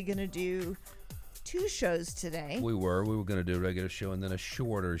initially going to do 2 shows today. We were going to do a regular show and then a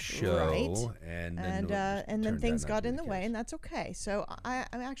shorter show, Right. and and then then things got in the way, case. and that's okay. So I'm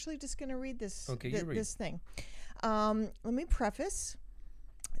actually just going to read this Okay, you read. this thing. Let me preface.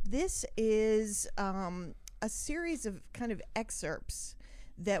 This is a series of kind of excerpts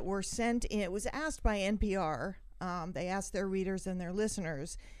that were sent in. It was asked by NPR. They asked their readers and their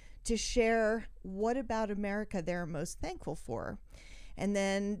listeners to share what about America they're most thankful for. And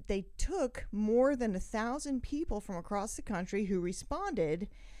then they took more than 1,000 people from across the country who responded,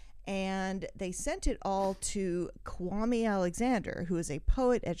 and they sent it all to Kwame Alexander, who is a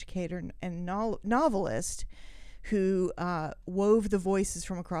poet, educator, and novelist who wove the voices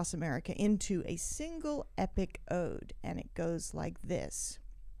from across America into a single epic ode. And it goes like this.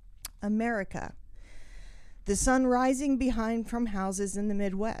 America, the sun rising behind from houses in the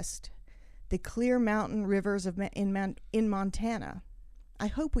Midwest, the clear mountain rivers in Montana. I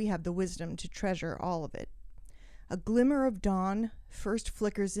hope we have the wisdom to treasure all of it. A glimmer of dawn first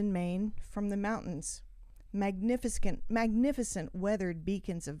flickers in Maine from the mountains. Magnificent weathered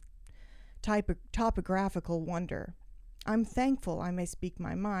beacons of topographical wonder. I'm thankful I may speak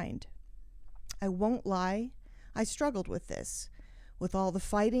my mind. I won't lie, I struggled with this. With all the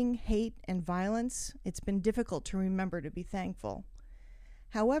fighting, hate, and violence, it's been difficult to remember to be thankful.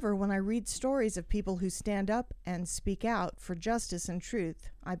 However, when I read stories of people who stand up and speak out for justice and truth,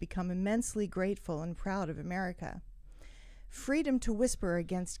 I become immensely grateful and proud of America. Freedom to whisper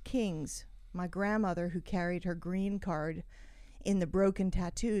against kings, my grandmother who carried her green card in the broken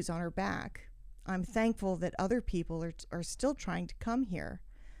tattoos on her back. I'm thankful that other people are still trying to come here.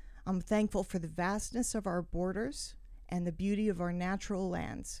 I'm thankful for the vastness of our borders and the beauty of our natural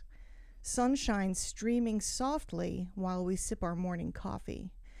lands. Sunshine streaming softly while we sip our morning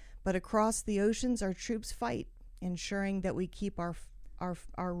coffee. But across the oceans, our troops fight, ensuring that we keep our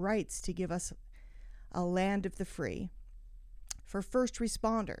rights to give us a land of the free. For first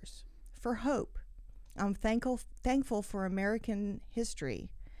responders, for hope. I'm thankful for American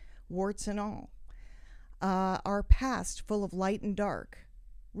history, warts and all. Our past full of light and dark.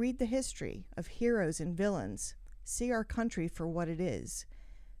 Read the history of heroes and villains. See our country for what it is.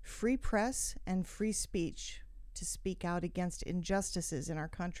 Free press and free speech to speak out against injustices in our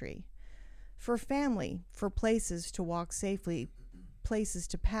country. For family, for places to walk safely, places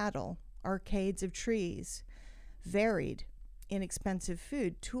to paddle, arcades of trees, varied, inexpensive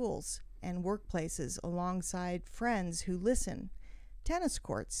food, tools, and workplaces alongside friends who listen, tennis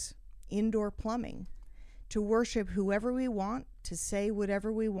courts, indoor plumbing, to worship whoever we want, to say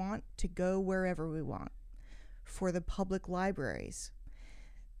whatever we want, to go wherever we want. For the public libraries.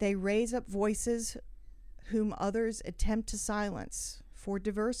 They raise up voices whom others attempt to silence, for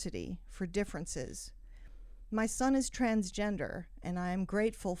diversity, for differences. My son is transgender, and I am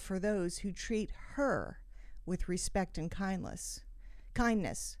grateful for those who treat her with respect and kindness.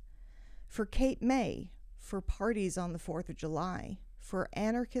 For Cape May, for parties on the 4th of July, for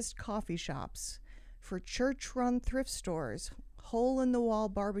anarchist coffee shops, for church-run thrift stores, hole-in-the-wall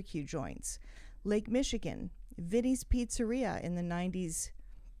barbecue joints, Lake Michigan, Vinny's Pizzeria in the 90s,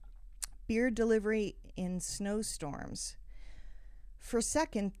 beer delivery in snowstorms, for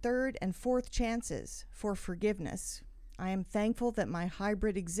second, third, and fourth chances, for forgiveness. I am thankful that my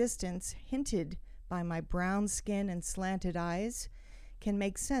hybrid existence, hinted by my brown skin and slanted eyes, can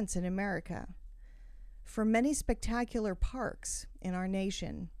make sense in America. For many spectacular parks in our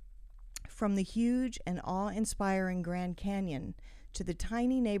nation, from the huge and awe-inspiring Grand Canyon to the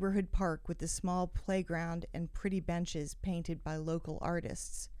tiny neighborhood park with the small playground and pretty benches painted by local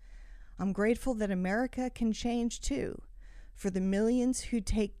artists. I'm grateful that America can change too, for the millions who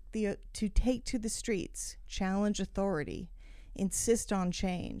take to the streets, challenge authority, insist on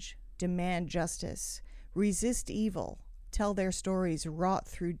change, demand justice, resist evil, tell their stories wrought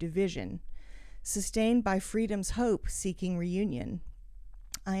through division, sustained by freedom's hope seeking reunion.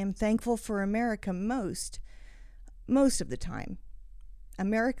 I am thankful for America most of the time.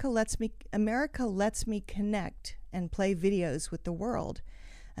 America lets me connect and play videos with the world.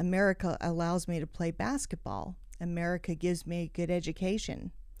 America allows me to play basketball. America gives me a good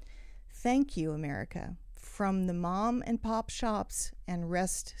education. Thank you, America, from the mom and pop shops and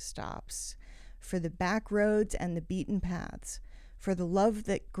rest stops, for the back roads and the beaten paths, for the love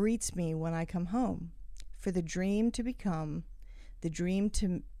that greets me when I come home, for the dream to become, the dream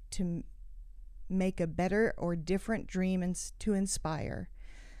to make a better or different dream and to inspire,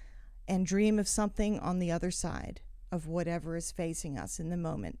 and dream of something on the other side of whatever is facing us in the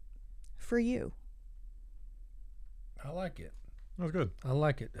moment. For you. I like it. That was good. I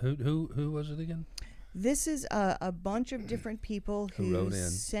like it. Who was it again? This is a bunch of different people Who wrote who in,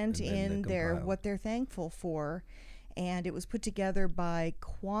 sent and then in they their compiled. what they're thankful for, and it was put together by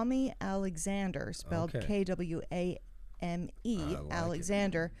Kwame Alexander, spelled Okay. Kwame I like it.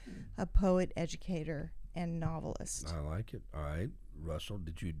 Alexander, a poet, educator, and novelist. I like it. All right, Russell,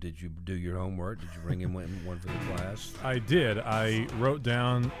 did you do your homework? Did you bring in one for the class? I did. I wrote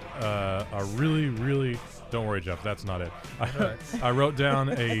down a really, don't worry, Jeff, that's not it. I wrote down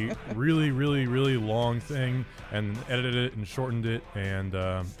a really long thing and edited it and shortened it, and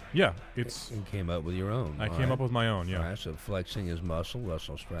it's. And came up with your own. I all came right? up with my own, yeah. All right, so flexing his muscle,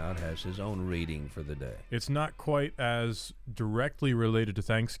 Russell Stroud has his own reading for the day. It's not quite as directly related to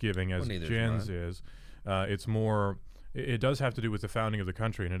Thanksgiving as Well, neither is Jen's mine. is. It's more. It does have to do with the founding of the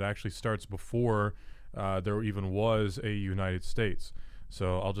country, and it actually starts before there even was a United States.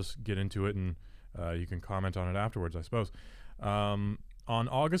 So I'll just get into it, and you can comment on it afterwards, I suppose. On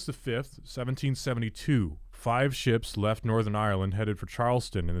August the 5th, 1772, 5 ships left Northern Ireland headed for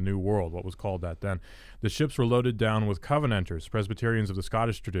Charleston in the New World, what was called that then. The ships were loaded down with Covenanters, Presbyterians of the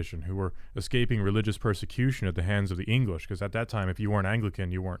Scottish tradition, who were escaping religious persecution at the hands of the English, because at that time, if you weren't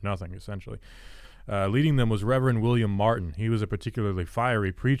Anglican, you weren't nothing, essentially. Leading them was Reverend William Martin. He was a particularly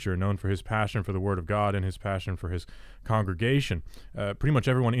fiery preacher, known for his passion for the Word of God and his passion for his congregation. Pretty much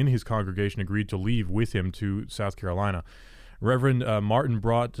everyone in his congregation agreed to leave with him to South Carolina. Reverend Martin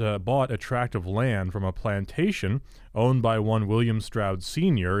bought a tract of land from a plantation owned by one William Stroud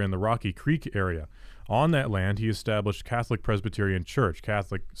Sr. in the Rocky Creek area. On that land, he established Catholic Presbyterian Church,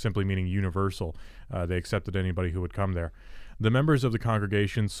 Catholic simply meaning universal. They accepted anybody who would come there. The members of the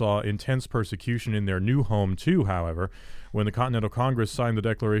congregation saw intense persecution in their new home, too, however. When the Continental Congress signed the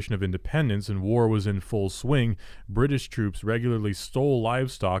Declaration of Independence and war was in full swing, British troops regularly stole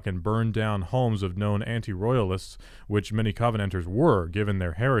livestock and burned down homes of known anti-royalists, which many Covenanters were, given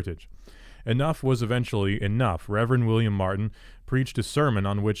their heritage. Enough was eventually enough. Reverend William Martin preached a sermon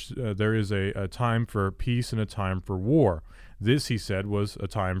on which there is a time for peace and a time for war. This, he said, was a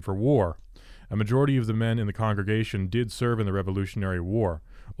time for war. A majority of the men in the congregation did serve in the Revolutionary War.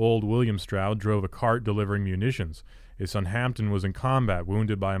 Old William Stroud drove a cart delivering munitions. His son Hampton was in combat,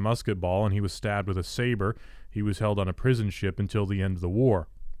 wounded by a musket ball, and he was stabbed with a saber. He was held on a prison ship until the end of the war.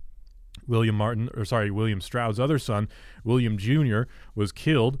 William Stroud's other son, William Jr., was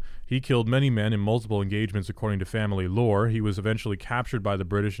killed. He killed many men in multiple engagements according to family lore. He was eventually captured by the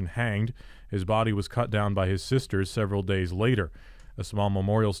British and hanged. His body was cut down by his sisters several days later. A small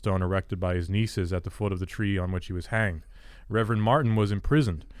memorial stone erected by his nieces at the foot of the tree on which he was hanged. Reverend Martin was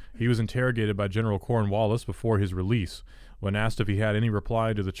imprisoned. He was interrogated by General Cornwallis before his release. When asked if he had any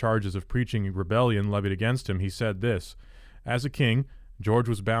reply to the charges of preaching rebellion levied against him, he said this: "As a king, George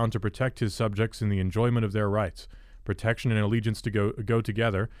was bound to protect his subjects in the enjoyment of their rights. Protection and allegiance to go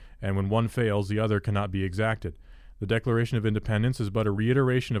together, and when one fails, the other cannot be exacted. The Declaration of Independence is but a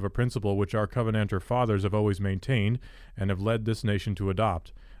reiteration of a principle which our Covenanter fathers have always maintained and have led this nation to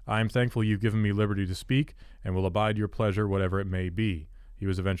adopt. I am thankful you've given me liberty to speak, and will abide your pleasure whatever it may be." He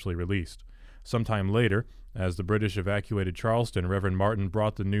was eventually released. Sometime later, as the British evacuated Charleston, Reverend Martin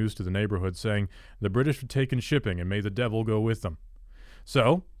brought the news to the neighborhood, saying, "The British have taken shipping, and may the devil go with them."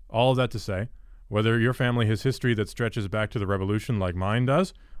 So, all of that to say, whether your family has history that stretches back to the Revolution like mine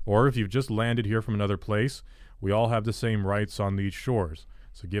does, or if you've just landed here from another place, we all have the same rights on these shores.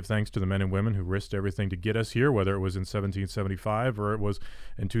 So give thanks to the men and women who risked everything to get us here, whether it was in 1775 or it was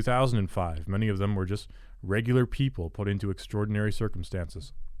in 2005. Many of them were just regular people put into extraordinary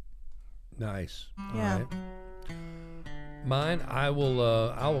circumstances. Nice. Yeah. All right. Mine, I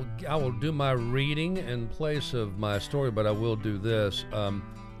will do my reading in place of my story, but I will do this.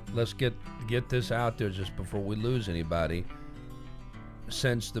 Let's get this out there just before we lose anybody.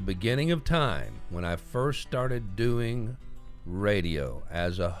 Since the beginning of time, when I first started doing radio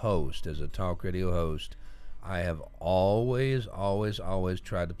as a host, as a talk radio host, I have always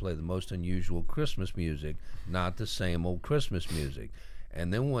tried to play the most unusual Christmas music, not the same old Christmas music.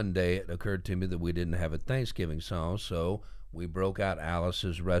 And then one day it occurred to me that we didn't have a Thanksgiving song, so we broke out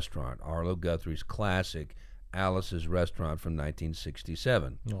Alice's Restaurant, Arlo Guthrie's classic Alice's Restaurant from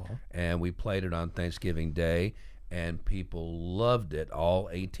 1967. Aww. And we played it on Thanksgiving Day, and people loved it, all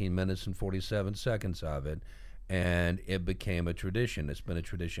 18 minutes and 47 seconds of it, and it became a tradition. It's been a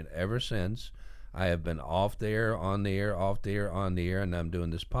tradition ever since. I have been off the air, on the air, off the air, on the air, and I'm doing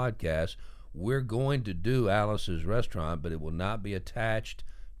this podcast. We're going to do Alice's Restaurant, but it will not be attached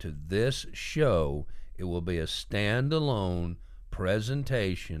to this show. It will be a standalone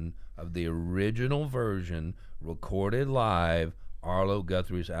presentation of the original version, recorded live, Arlo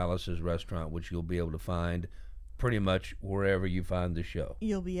Guthrie's Alice's Restaurant, which you'll be able to find pretty much wherever you find the show.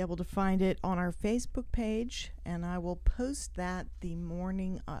 You'll be able to find it on our Facebook page, and I will post that the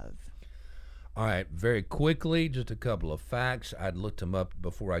morning of. All right, very quickly, just a couple of facts. I'd looked them up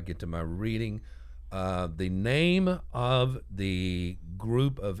before I get to my reading. The name of the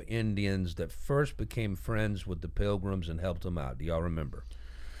group of Indians that first became friends with the Pilgrims and helped them out. Do y'all remember?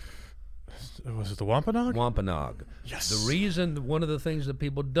 Was it the Wampanoag? Wampanoag. Yes. The reason, one of the things that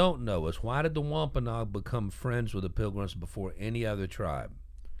people don't know is, why did the Wampanoag become friends with the Pilgrims before any other tribe?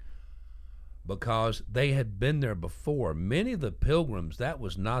 Because they had been there before. Many of the Pilgrims, that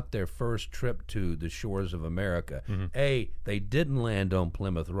was not their first trip to the shores of America. Mm-hmm. They didn't land on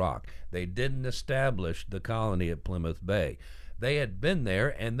Plymouth Rock. They didn't establish the colony at Plymouth Bay. They had been there,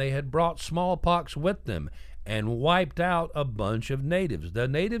 and they had brought smallpox with them and wiped out a bunch of natives. The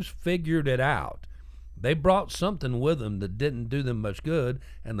natives figured it out. They brought something with them that didn't do them much good,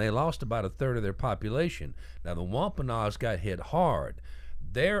 and they lost about a third of their population. Now, the Wampanoags got hit hard.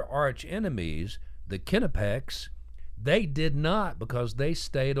 Their arch enemies, the Kennepecs, they did not, because they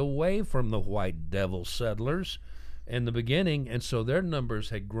stayed away from the white devil settlers in the beginning, and so their numbers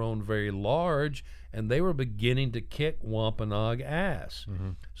had grown very large, and they were beginning to kick Wampanoag ass.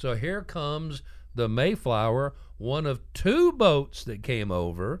 Mm-hmm. So here comes the Mayflower, one of two boats that came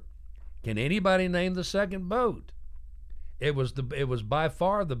over. Can anybody name the second boat? It was by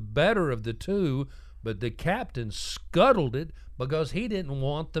far the better of the two, but the captain scuttled it because he didn't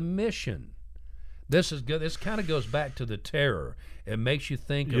want the mission. This is good. This kind of goes back to the Terror. It makes you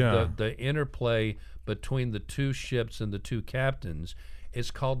think of the interplay between the two ships and the two captains.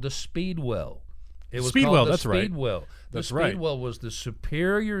 It's called the Speedwell. It was Speedwell, called the that's right. Speedwell. That's the right. Speedwell was the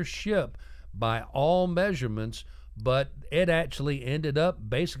superior ship by all measurements, but it actually ended up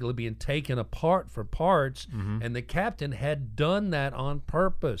basically being taken apart for parts, and the captain had done that on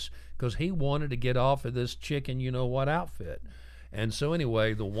purpose because he wanted to get off of this chicken-you-know-what outfit. And so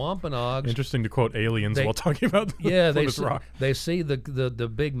anyway, the Wampanoags... Interesting to quote aliens They- while talking about Yeah, Plymouth Rock. they see the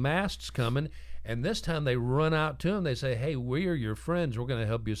big masts coming, and this time they run out to him. They say, "Hey, we're your friends. We're going to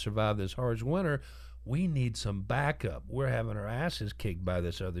help you survive this harsh winter. We need some backup. We're having our asses kicked by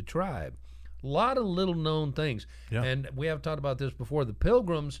this other tribe." A lot of little known things. Yeah. And we have talked about this before. The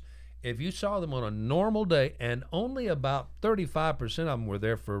Pilgrims, if you saw them on a normal day, and only about 35% of them were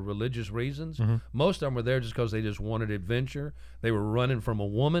there for religious reasons. Most of them were there just because they just wanted adventure. They were running from a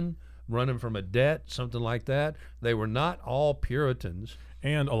woman, running from a debt, something like that. They were not all Puritans.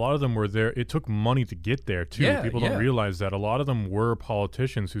 And a lot of them were there. It took money to get there, too. Yeah, People yeah. don't realize that. A lot of them were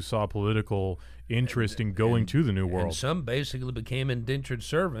politicians who saw political interest in going to the New And World. some basically became indentured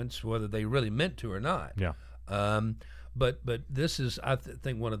servants, whether they really meant to or not. Yeah. But this is, I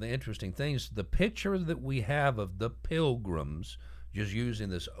think, one of the interesting things. The picture that we have of the Pilgrims, just using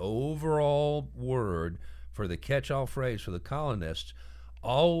this overall word for the catch-all phrase for the colonists,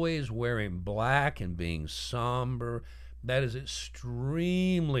 always wearing black and being somber, that is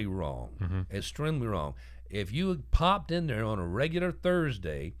extremely wrong. Extremely wrong. If you had popped in there on a regular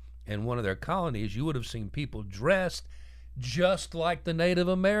Thursday in one of their colonies, you would have seen people dressed just like the Native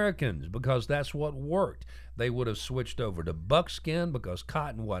Americans because that's what worked. They would have switched over to buckskin because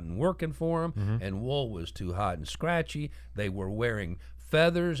cotton wasn't working for them and wool was too hot and scratchy. They were wearing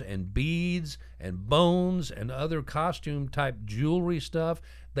feathers and beads and bones and other costume type jewelry stuff.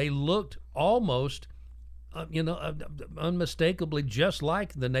 They looked almost unmistakably just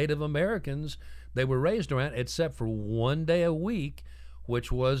like the Native Americans they were raised around, except for one day a week,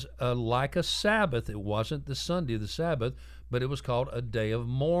 which was like a Sabbath. It wasn't the Sunday, the Sabbath, but it was called a day of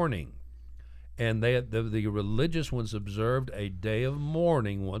mourning. And the religious ones observed a day of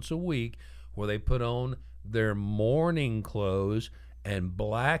mourning once a week where they put on their mourning clothes, and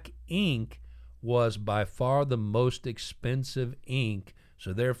black ink was by far the most expensive ink.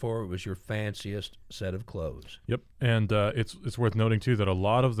 So therefore, it was your fanciest set of clothes. Yep, and it's worth noting too that a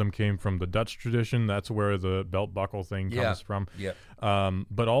lot of them came from the Dutch tradition. That's where the belt buckle thing comes from. Yep.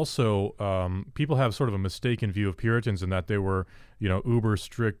 But also, people have sort of a mistaken view of Puritans in that they were, uber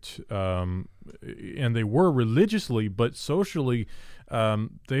strict, and they were religiously, but socially, they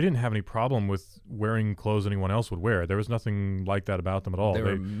didn't have any problem with wearing clothes anyone else would wear. There was nothing like that about them at all. There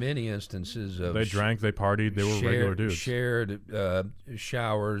were many instances of they drank, they partied, they were regular dudes. Shared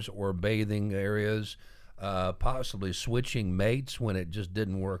showers or bathing areas, possibly switching mates when it just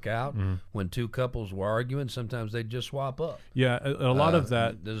didn't work out. When two couples were arguing, sometimes they'd just swap up. Yeah, a lot of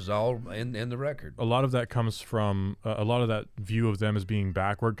that. This is all in the record. A lot of that comes from a lot of that view of them as being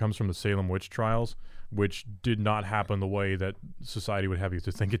backward comes from the Salem witch trials, which did not happen the way that society would have you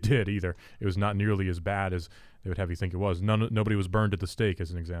to think it did either. It was not nearly as bad as they would have you think it was. Nobody was burned at the stake,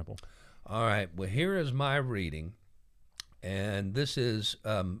 as an example. All right. Well, here is my reading, and this is.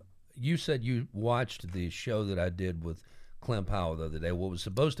 You said you watched the show that I did with Clem Powell the other day. What was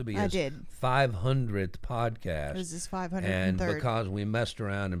supposed to be his 500th podcast. It was his 503rd. And because we messed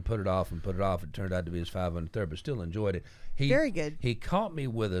around and put it off, it turned out to be his 503rd, but still enjoyed it. Very good. He caught me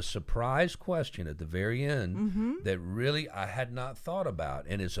with a surprise question at the very end that really I had not thought about.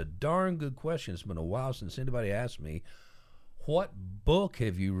 And it's a darn good question. It's been a while since anybody asked me, what book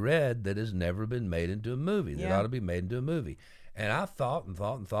have you read that has never been made into a movie, that ought to be made into a movie? And I thought, and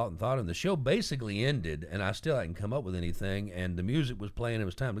the show basically ended, and I still hadn't come up with anything, and the music was playing, it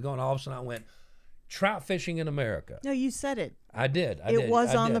was time to go, and all of a sudden I went, Trout Fishing in America. No, you said it. I did. It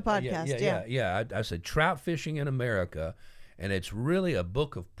was on the podcast, Yeah. I said Trout Fishing in America, and it's really a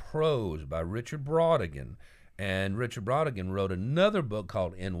book of prose by Richard Brautigan. And Richard Brautigan wrote another book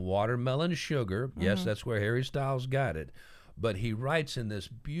called In Watermelon Sugar. Yes, that's where Harry Styles got it. But he writes in this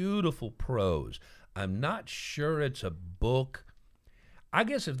beautiful prose. I'm not sure it's a book. I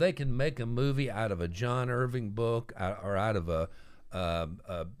guess if they can make a movie out of a John Irving book or out of a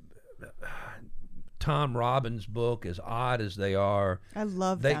Tom Robbins book, as odd as they are, I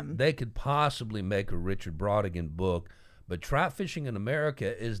love them. They could possibly make a Richard Brautigan book. But Trout Fishing in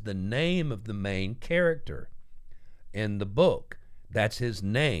America is the name of the main character in the book. That's his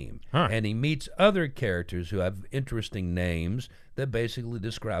name. Huh. And he meets other characters who have interesting names that basically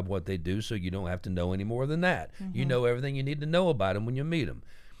describe what they do, so you don't have to know any more than that. You know everything you need to know about them when you meet them.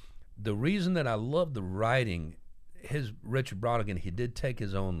 The reason that I love the writing, Richard Brautigan, he did take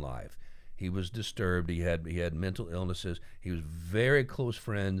his own life. He was disturbed. He had mental illnesses. He was very close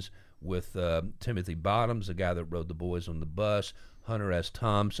friends with Timothy Bottoms, the guy that rode the boys on the bus, Hunter S.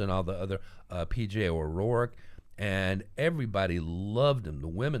 Thompson, all the other, P.J. O'Rourke. And everybody loved him. The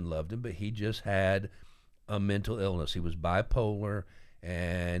women loved him, but he just had a mental illness. He was bipolar,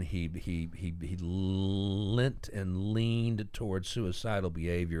 and he leant and leaned towards suicidal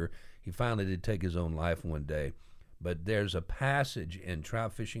behavior. He finally did take his own life one day. But there's a passage in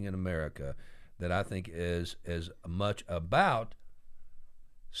Trout Fishing in America that I think is as much about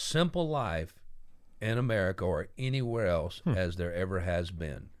simple life in America or anywhere else as there ever has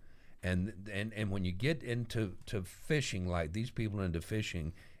been. And when you get into fishing, like these people are into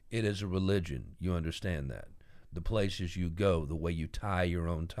fishing, it is a religion. You understand that. The places you go, the way you tie your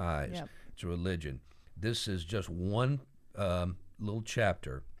own ties, Yep. It's a religion. This is just one little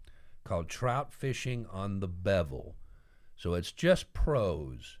chapter called Trout Fishing on the Bevel. So it's just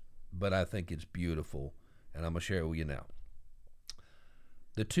prose, but I think it's beautiful, and I'm going to share it with you now.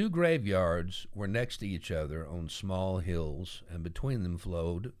 The two graveyards were next to each other on small hills, and between them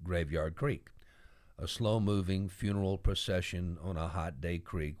flowed Graveyard Creek, a slow-moving funeral procession on a hot day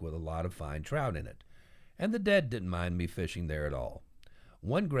creek with a lot of fine trout in it. And the dead didn't mind me fishing there at all.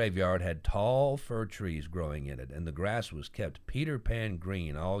 One graveyard had tall fir trees growing in it, and the grass was kept Peter Pan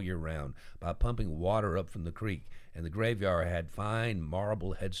green all year round by pumping water up from the creek, and the graveyard had fine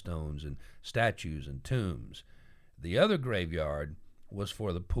marble headstones and statues and tombs. The other graveyard was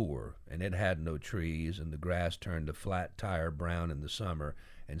for the poor, and it had no trees, and the grass turned a flat tire brown in the summer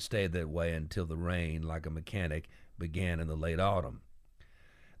and stayed that way until the rain, like a mechanic, began in the late autumn.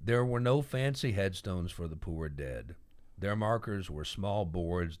 There were no fancy headstones for the poor dead. Their markers were small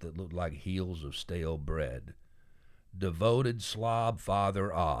boards that looked like heels of stale bread. Devoted slob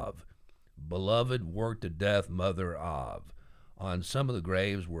Father of, beloved worked to death Mother of. On some of the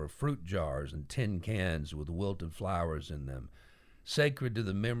graves were fruit jars and tin cans with wilted flowers in them, sacred to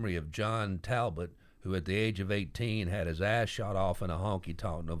the memory of John Talbot, who at the age of 18 had his ass shot off in a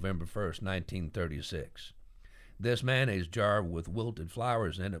honky-tonk November 1st, 1936. This mayonnaise jar with wilted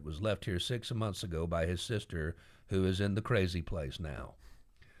flowers in it was left here 6 months ago by his sister, who is in the crazy place now.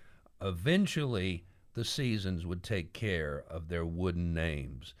 Eventually, the seasons would take care of their wooden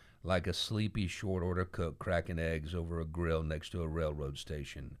names, like a sleepy short-order cook cracking eggs over a grill next to a railroad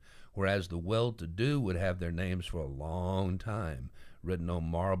station, whereas the well-to-do would have their names for a long time, written on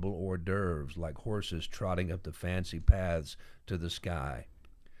marble hors d'oeuvres like horses trotting up the fancy paths to the sky.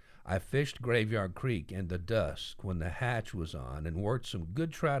 I fished Graveyard Creek in the dusk when the hatch was on and worked some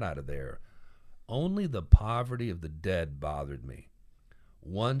good trout out of there. Only the poverty of the dead bothered me.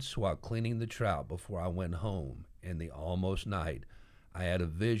 Once, while cleaning the trout before I went home in the almost night, I had a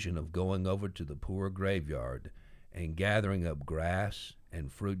vision of going over to the poor graveyard and gathering up grass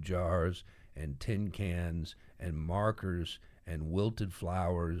and fruit jars and tin cans and markers and wilted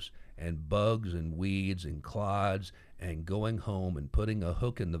flowers and bugs and weeds and clods and going home and putting a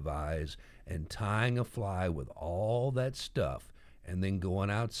hook in the vise and tying a fly with all that stuff and then going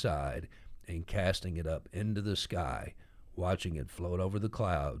outside and casting it up into the sky, watching it float over the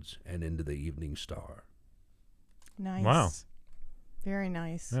clouds and into the evening star. Nice. Wow. Very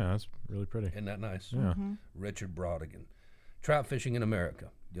nice. Yeah, that's really pretty. Isn't that nice? Yeah. Richard Brautigan. Trout Fishing in America.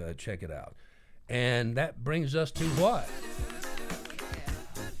 Check it out. And that brings us to what?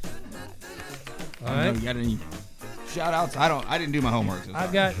 All right. You got any shout outs? I didn't do my homework. So I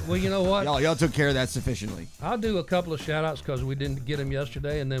sorry. got, well, you know what? Y'all took care of that sufficiently. I'll do a couple of shout outs because we didn't get them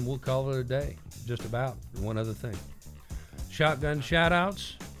yesterday, and then we'll call it a day. Just about. One other thing. Shotgun shout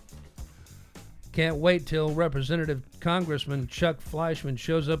outs. Can't wait till Representative Congressman Chuck Fleischman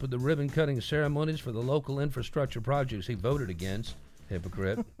shows up at the ribbon cutting ceremonies for the local infrastructure projects he voted against.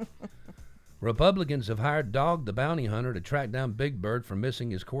 Hypocrite. Republicans have hired Dog the Bounty Hunter to track down Big Bird for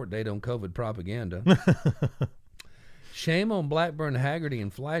missing his court date on COVID propaganda. Shame on Blackburn, Haggerty,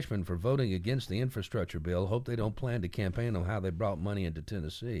 and Fleischman for voting against the infrastructure bill. Hope they don't plan to campaign on how they brought money into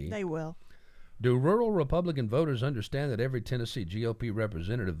Tennessee. They will. Do rural Republican voters understand that every Tennessee GOP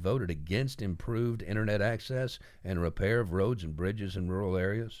representative voted against improved internet access and repair of roads and bridges in rural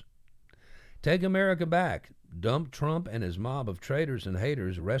areas? Take America back. Dump Trump and his mob of traitors and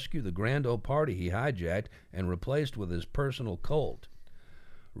haters. Rescue the grand old party he hijacked and replaced with his personal cult.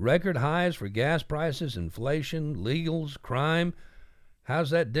 Record highs for gas prices, inflation, legals, crime.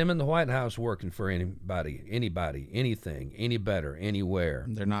 How's that dimming the White House working for anybody, anything, any better, anywhere?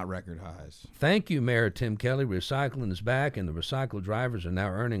 They're not record highs. Thank you, Mayor Tim Kelly. Recycling is back, and the recycled drivers are now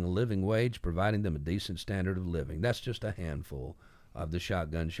earning a living wage, providing them a decent standard of living. That's just a handful of the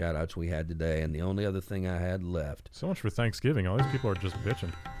shotgun shout-outs we had today, and the only other thing I had left So much for Thanksgiving. All these people are just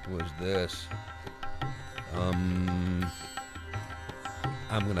bitching. was this. I'm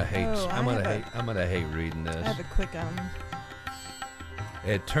gonna hate. Oh, I'm gonna hate reading I this. have a quick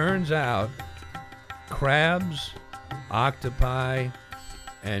It turns out crabs, octopi,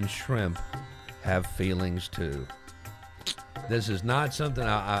 and shrimp have feelings too. This is not something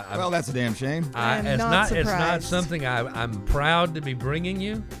Well, that's a damn shame. I am it's not It's not surprised. something I'm proud to be bringing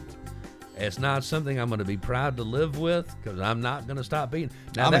you. It's not something I'm going to be proud to live with because I'm not going to stop being.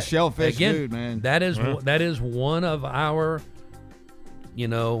 Now I'm a shellfish dude, man. That is one of our,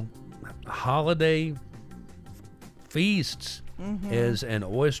 holiday feasts is an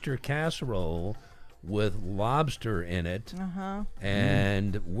oyster casserole with lobster in it.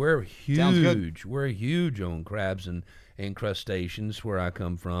 And we're Sounds good. huge. We're huge on crabs and crustaceans where I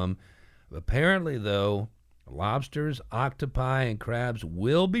come from. Apparently, though, lobsters, octopi, and crabs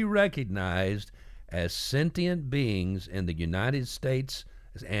will be recognized as sentient beings in the United States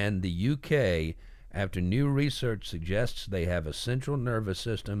and the UK after new research suggests they have a central nervous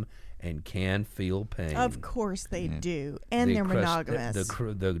system and can feel pain. Of course they do, and they're monogamous. The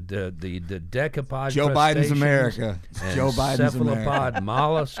decapod Joe Biden's crustaceans America. and Joe Biden's cephalopod America.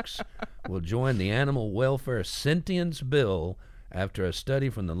 mollusks will join the Animal Welfare Sentience Bill after a study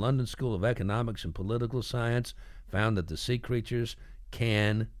from the London School of Economics and Political Science found that the sea creatures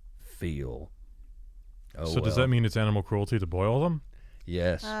can feel. Oh, So does that mean it's animal cruelty to boil them?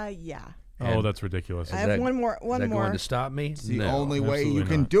 Yes. Yeah. Oh, And- that's ridiculous. I have one more. Is that more. going to stop me? It's the No. only way you absolutely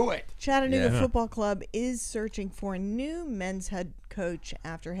can not. do it. Chattanooga Yeah. Football Club is searching for a new men's head coach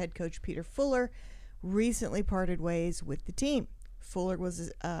after head coach Peter Fuller recently parted ways with the team. Fuller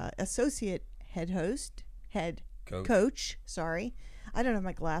was associate head coach. Sorry, I don't have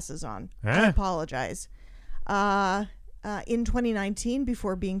my glasses on. I Huh? apologize. In 2019,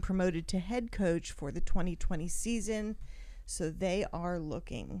 before being promoted to head coach for the 2020 season, so they are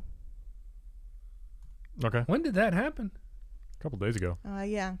looking. Okay. When did that happen? A couple days ago.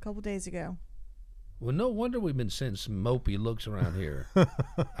 Yeah, a couple days ago. Well, no wonder we've been seeing some mopey looks around here.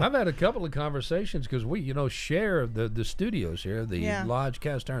 I've had a couple of conversations because we, share the studios here, the Yeah. Lodge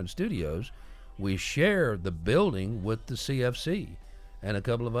Cast Iron Studios. We share the building with the CFC and a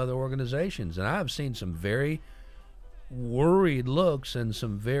couple of other organizations. And I've seen some very worried looks and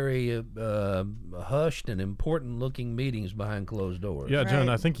some very hushed and important looking meetings behind closed doors. Yeah, Jen,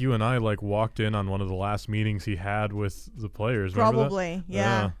 Right. I think you and I walked in on one of the last meetings he had with the players. Remember that? Probably,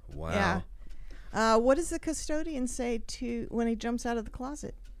 yeah. Wow. Yeah. What does the custodian say to when he jumps out of the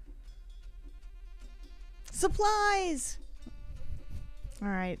closet? Supplies. All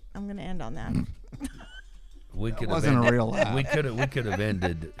right, I'm going to end on that. We could have wasn't a ended, real laugh. we could have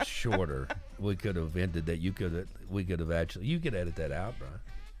ended shorter. We could have ended that. We could have actually. You could edit that out, Brian.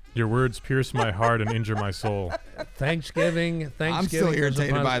 Your words pierce my heart and injure my soul. Thanksgiving. I'm still is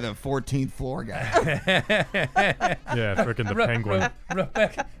irritated upon- by the 14th floor guy. Yeah, frickin' the penguin.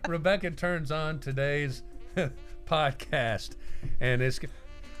 Rebecca turns on today's podcast, and it's.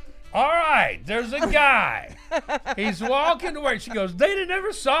 All right, there's a guy. He's walking to work. She goes, "They didn't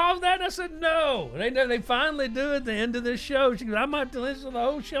ever solve that." And I said, "No, they finally do at the end of this show." She goes, "I might have to listen to the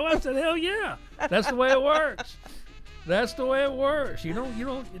whole show." I said, "Hell yeah, that's the way it works. That's the way it works. You don't.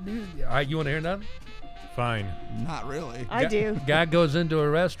 All right, you want to hear nothing? Fine. Not really. I do. Guy goes into a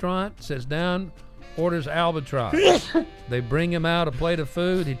restaurant, sits down, orders albatross. They bring him out a plate of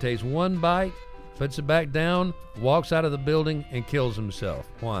food. He takes one bite, puts it back down, walks out of the building, and kills himself.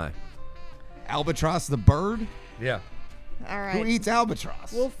 Why? Albatross the bird? Yeah. All Who right. eats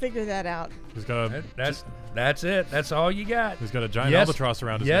albatross? We'll figure that out. He's got a That's it. That's all you got. he's got a giant Yes- albatross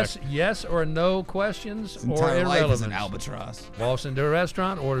around his Yes, neck. yes or no questions His or entire life is an irrelevance. albatross. Walks into a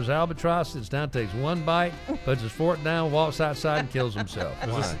restaurant, orders albatross, sits down, takes one bite, puts his fork down, walks outside, and kills himself.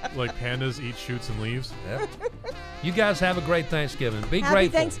 Is Why? this like pandas eat shoots and leaves? Yep. You guys have a great Thanksgiving. Be Happy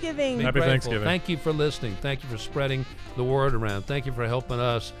grateful. Thanksgiving. Be Happy grateful. Thanksgiving. Thank you for listening. Thank you for spreading the word around. Thank you for helping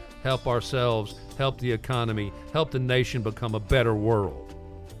us help ourselves, help the economy, help the nation become a better world.